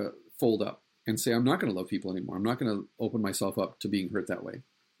easy to fold up and say, I'm not going to love people anymore. I'm not going to open myself up to being hurt that way.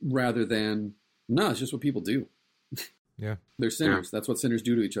 Rather than, no, it's just what people do. Yeah. They're sinners. Yeah. That's what sinners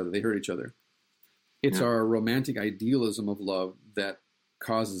do to each other. They hurt each other. It's our romantic idealism of love that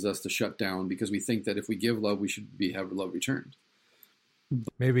causes us to shut down, because we think that if we give love, we should have love returned.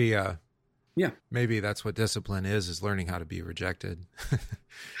 Maybe, maybe that's what discipline is learning how to be rejected.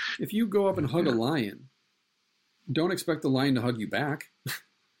 If you go up and hug a lion, don't expect the lion to hug you back.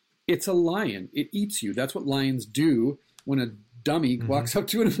 It's a lion. It eats you. That's what lions do when a dummy walks up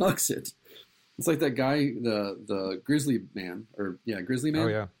to it and hugs it. It's like that guy, the Grizzly Man, Grizzly Man. Oh,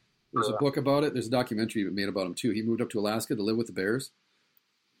 yeah. There's a book about it. There's a documentary made about him, too. He moved up to Alaska to live with the bears.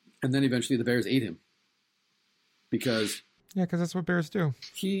 And then eventually the bears ate him. Because that's what bears do.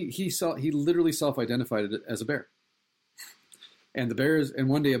 He literally self-identified as a bear. And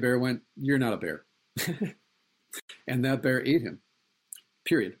one day a bear went, "You're not a bear." And that bear ate him.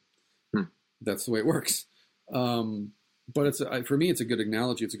 Period. That's the way it works. But for me, it's a good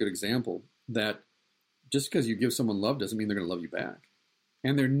analogy. It's a good example that just because you give someone love doesn't mean they're going to love you back.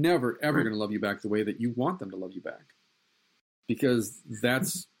 And they're never, ever going to love you back the way that you want them to love you back. Because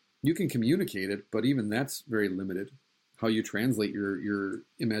you can communicate it, but even that's very limited. How you translate your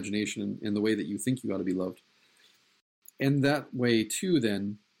imagination and the way that you think you ought to be loved. And that way, too,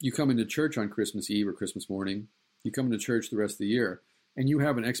 then, you come into church on Christmas Eve or Christmas morning, you come into church the rest of the year, and you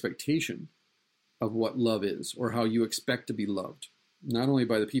have an expectation of what love is, or how you expect to be loved. Not only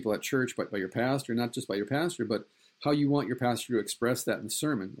by the people at church, but by your pastor, not just by your pastor, but how you want your pastor to express that in the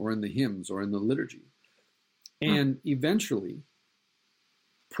sermon, or in the hymns, or in the liturgy. And eventually,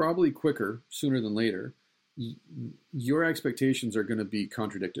 probably quicker, sooner than later, your expectations are going to be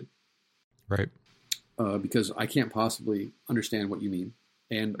contradicted. Right. Because I can't possibly understand what you mean.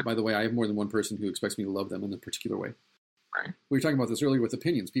 And by the way, I have more than one person who expects me to love them in a particular way. Right. We were talking about this earlier with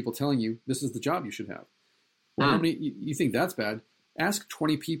opinions. People telling you this is the job you should have. Well, how many you think that's bad? Ask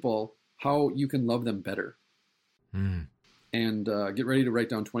 20 people how you can love them better. And get ready to write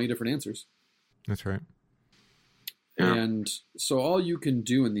down 20 different answers. That's right. And so all you can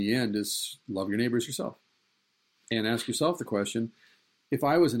do in the end is love your neighbors yourself. And ask yourself the question, if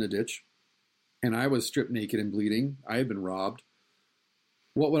I was in a ditch and I was stripped naked and bleeding, I had been robbed,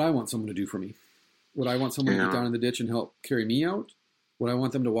 what would I want someone to do for me? Would I want someone to get down in the ditch and help carry me out? Would I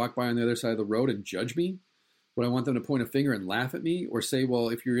want them to walk by on the other side of the road and judge me? Would I want them to point a finger and laugh at me or say, well,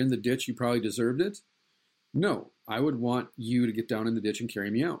 if you're in the ditch, you probably deserved it? No, I would want you to get down in the ditch and carry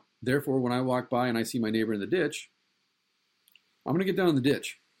me out. Therefore, when I walk by and I see my neighbor in the ditch, I'm going to get down in the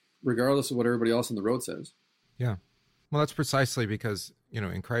ditch, regardless of what everybody else on the road says. Yeah. Well, that's precisely because,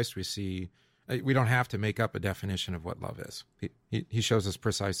 in Christ we don't have to make up a definition of what love is. He shows us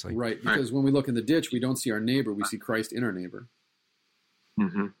precisely. Right, because when we look in the ditch, we don't see our neighbor, we see Christ in our neighbor.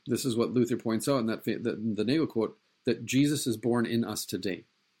 Mm-hmm. This is what Luther points out in the Nagel quote, that Jesus is born in us today.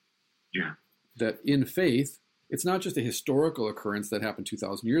 Yeah. That in faith, it's not just a historical occurrence that happened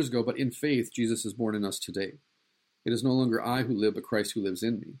 2,000 years ago, but in faith, Jesus is born in us today. It is no longer I who live, but Christ who lives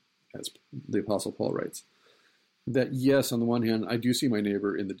in me, as the Apostle Paul writes. That yes, on the one hand, I do see my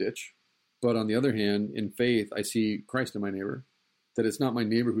neighbor in the ditch, but on the other hand, in faith, I see Christ in my neighbor. That it's not my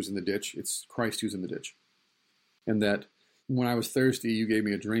neighbor who's in the ditch, it's Christ who's in the ditch. And that when I was thirsty, you gave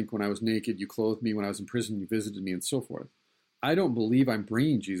me a drink. When I was naked, you clothed me. When I was in prison, you visited me, and so forth. I don't believe I'm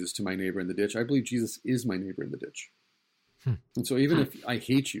bringing Jesus to my neighbor in the ditch. I believe Jesus is my neighbor in the ditch. And so even if I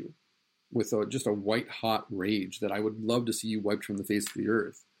hate you with just a white-hot rage that I would love to see you wiped from the face of the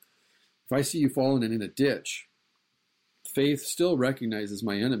earth, if I see you fallen and in a ditch, faith still recognizes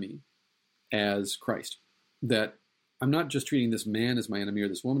my enemy as Christ. That I'm not just treating this man as my enemy or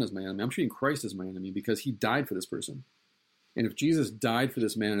this woman as my enemy. I'm treating Christ as my enemy because he died for this person. And if Jesus died for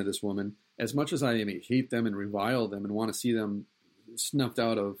this man or this woman, as much as I may hate them and revile them and want to see them snuffed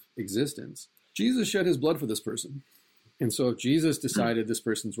out of existence, Jesus shed his blood for this person. And so if Jesus decided this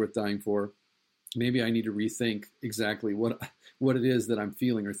person's worth dying for, maybe I need to rethink exactly what it is that I'm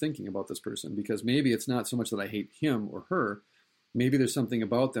feeling or thinking about this person. Because maybe it's not so much that I hate him or her. Maybe there's something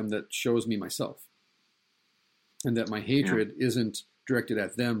about them that shows me myself. And that my hatred isn't directed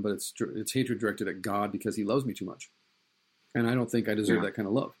at them, but it's hatred directed at God because he loves me too much. And I don't think I deserve that kind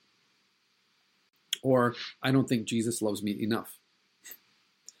of love. Or I don't think Jesus loves me enough.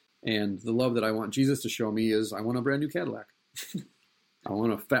 And the love that I want Jesus to show me is I want a brand new Cadillac. I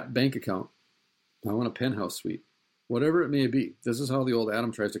want a fat bank account. I want a penthouse suite. Whatever it may be. This is how the old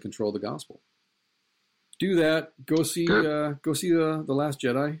Adam tries to control the gospel. Do that. Go see The Last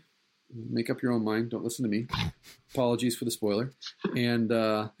Jedi. Make up your own mind. Don't listen to me. Apologies for the spoiler. And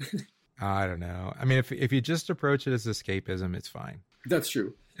I don't know. I mean, if you just approach it as escapism, it's fine. That's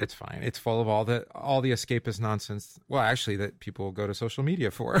true. It's fine. It's full of all the escapist nonsense. Well, actually, that people go to social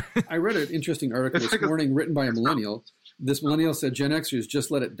media for. I read an interesting article this morning written by a millennial. This millennial said Gen Xers just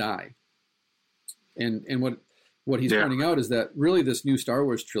let it die. And what he's pointing out is that really this new Star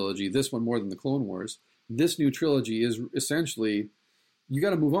Wars trilogy, this one more than the Clone Wars, this new trilogy is essentially, you got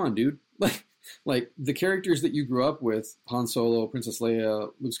to move on, dude. Like the characters that you grew up with, Han Solo, Princess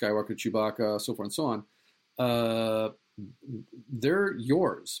Leia, Luke Skywalker, Chewbacca, so forth and so on, they're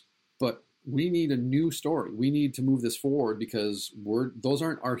yours. But we need a new story. We need to move this forward because those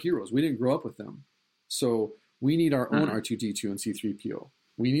aren't our heroes. We didn't grow up with them. So we need our own R2-D2 and C-3PO.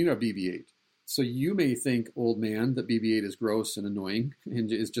 We need our BB-8. So you may think, old man, that BB-8 is gross and annoying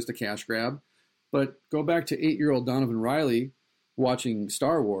and is just a cash grab. But go back to 8-year-old Donovan Riley watching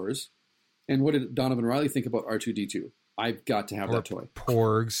Star Wars. And what did Donovan Riley think about R2-D2? I've got to have that toy.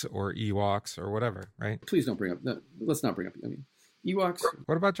 Porgs or Ewoks or whatever, right? Please don't bring up that. Let's not bring up. I mean, Ewoks.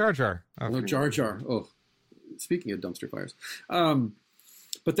 What about Jar Jar? Oh, Jar Jar. Oh, speaking of dumpster fires.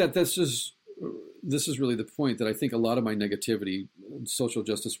 But this is really the point that I think a lot of my negativity, social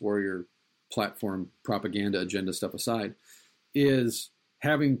justice warrior platform propaganda agenda stuff aside, is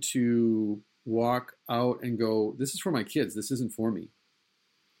having to walk out and go, this is for my kids. This isn't for me.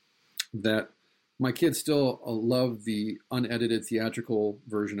 That my kids still love the unedited theatrical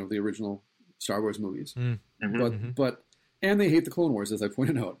version of the original Star Wars movies. But they hate the Clone Wars, as I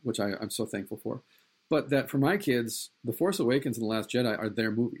pointed out, which I'm so thankful for. But that for my kids, The Force Awakens and The Last Jedi are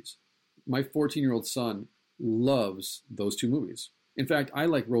their movies. My 14-year-old son loves those two movies. In fact, I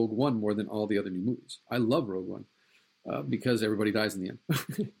like Rogue One more than all the other new movies. I love Rogue One because everybody dies in the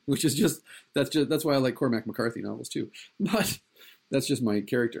end, which is that's why I like Cormac McCarthy novels too. But that's just my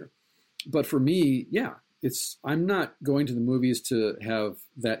character. But for me, I'm not going to the movies to have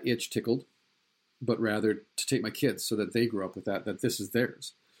that itch tickled, but rather to take my kids so that they grow up with that this is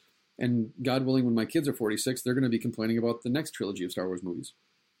theirs. And God willing, when my kids are 46, they're going to be complaining about the next trilogy of Star Wars movies.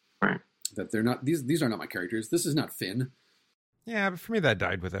 Right. That they're not, these are not my characters. This is not Finn. Yeah, but for me, that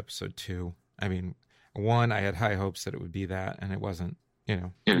died with episode 2. I mean, 1, I had high hopes that it would be that, and it wasn't, Yeah.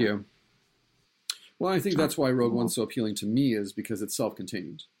 Well, I think that's why Rogue One's so appealing to me, is because it's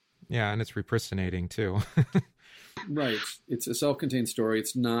self-contained. Yeah, and it's reprisonating too. Right. It's a self-contained story.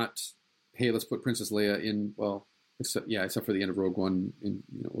 It's not, hey, let's put Princess Leia in, well, except for the end of Rogue One, and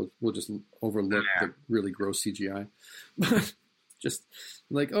we'll just overlook the really gross CGI. But just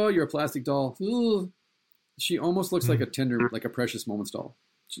like, oh, you're a plastic doll. Ugh. She almost looks like a tender, like a Precious Moments doll.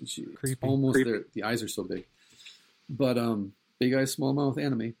 She almost there. The eyes are so big. But big eyes, small mouth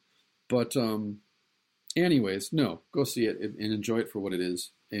anime. But anyways, no, go see it and enjoy it for what it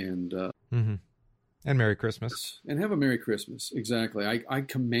is. And and Merry Christmas. And have a Merry Christmas. Exactly. I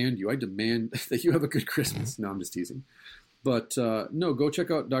command you. I demand that you have a good Christmas. No, I'm just teasing. But no, go check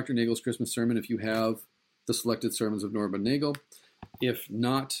out Dr. Nagel's Christmas sermon if you have the selected sermons of Norman Nagel. If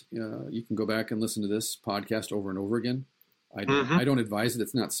not, you can go back and listen to this podcast over and over again. I don't advise it.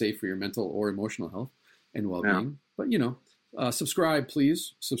 It's not safe for your mental or emotional health and well-being. Yeah. But, subscribe,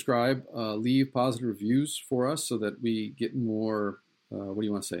 please. Subscribe. Leave positive reviews for us so that we get more, what do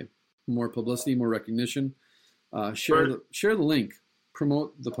you want to say? More publicity, more recognition. Share the link.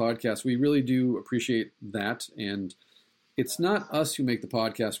 Promote the podcast. We really do appreciate that. And it's not us who make the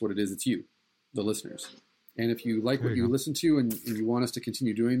podcast what it is. It's you, the listeners. And if you like what you listen to and you want us to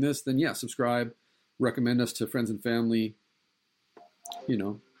continue doing this, then subscribe, recommend us to friends and family,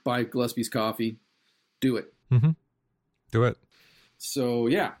 buy Gillespie's coffee, do it. Do it. So,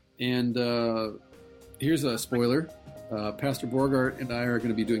 and here's a spoiler. Pastor Borgart and I are going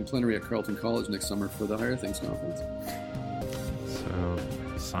to be doing plenary at Carleton College next summer for the Higher Things Conference. So,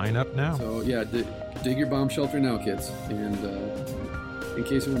 sign up now. So, dig your bomb shelter now, kids. And in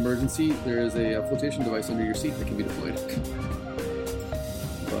case of emergency, there is a flotation device under your seat that can be deployed.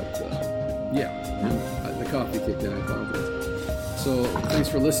 But, the coffee kicked in. I apologize. So, thanks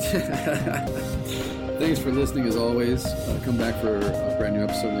for listening. Thanks for listening, as always. Come back for a brand new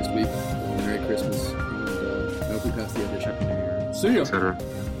episode next week. Merry Christmas. And I hope we pass the audition. Happy New Year. See ya. Etc.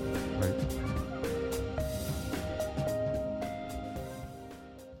 Right.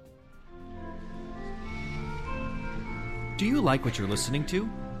 Do you like what you're listening to?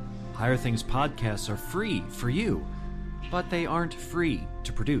 Higher Things podcasts are free for you, but they aren't free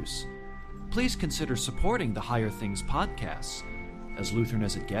to produce. Please consider supporting the Higher Things podcasts. As Lutheran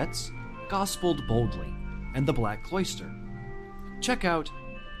as it gets, Gospeled Boldly, and The Black Cloister. Check out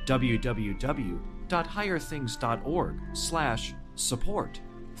www.higherthings.org/support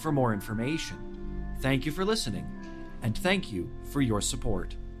for more information. Thank you for listening, and thank you for your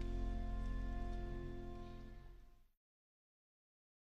support.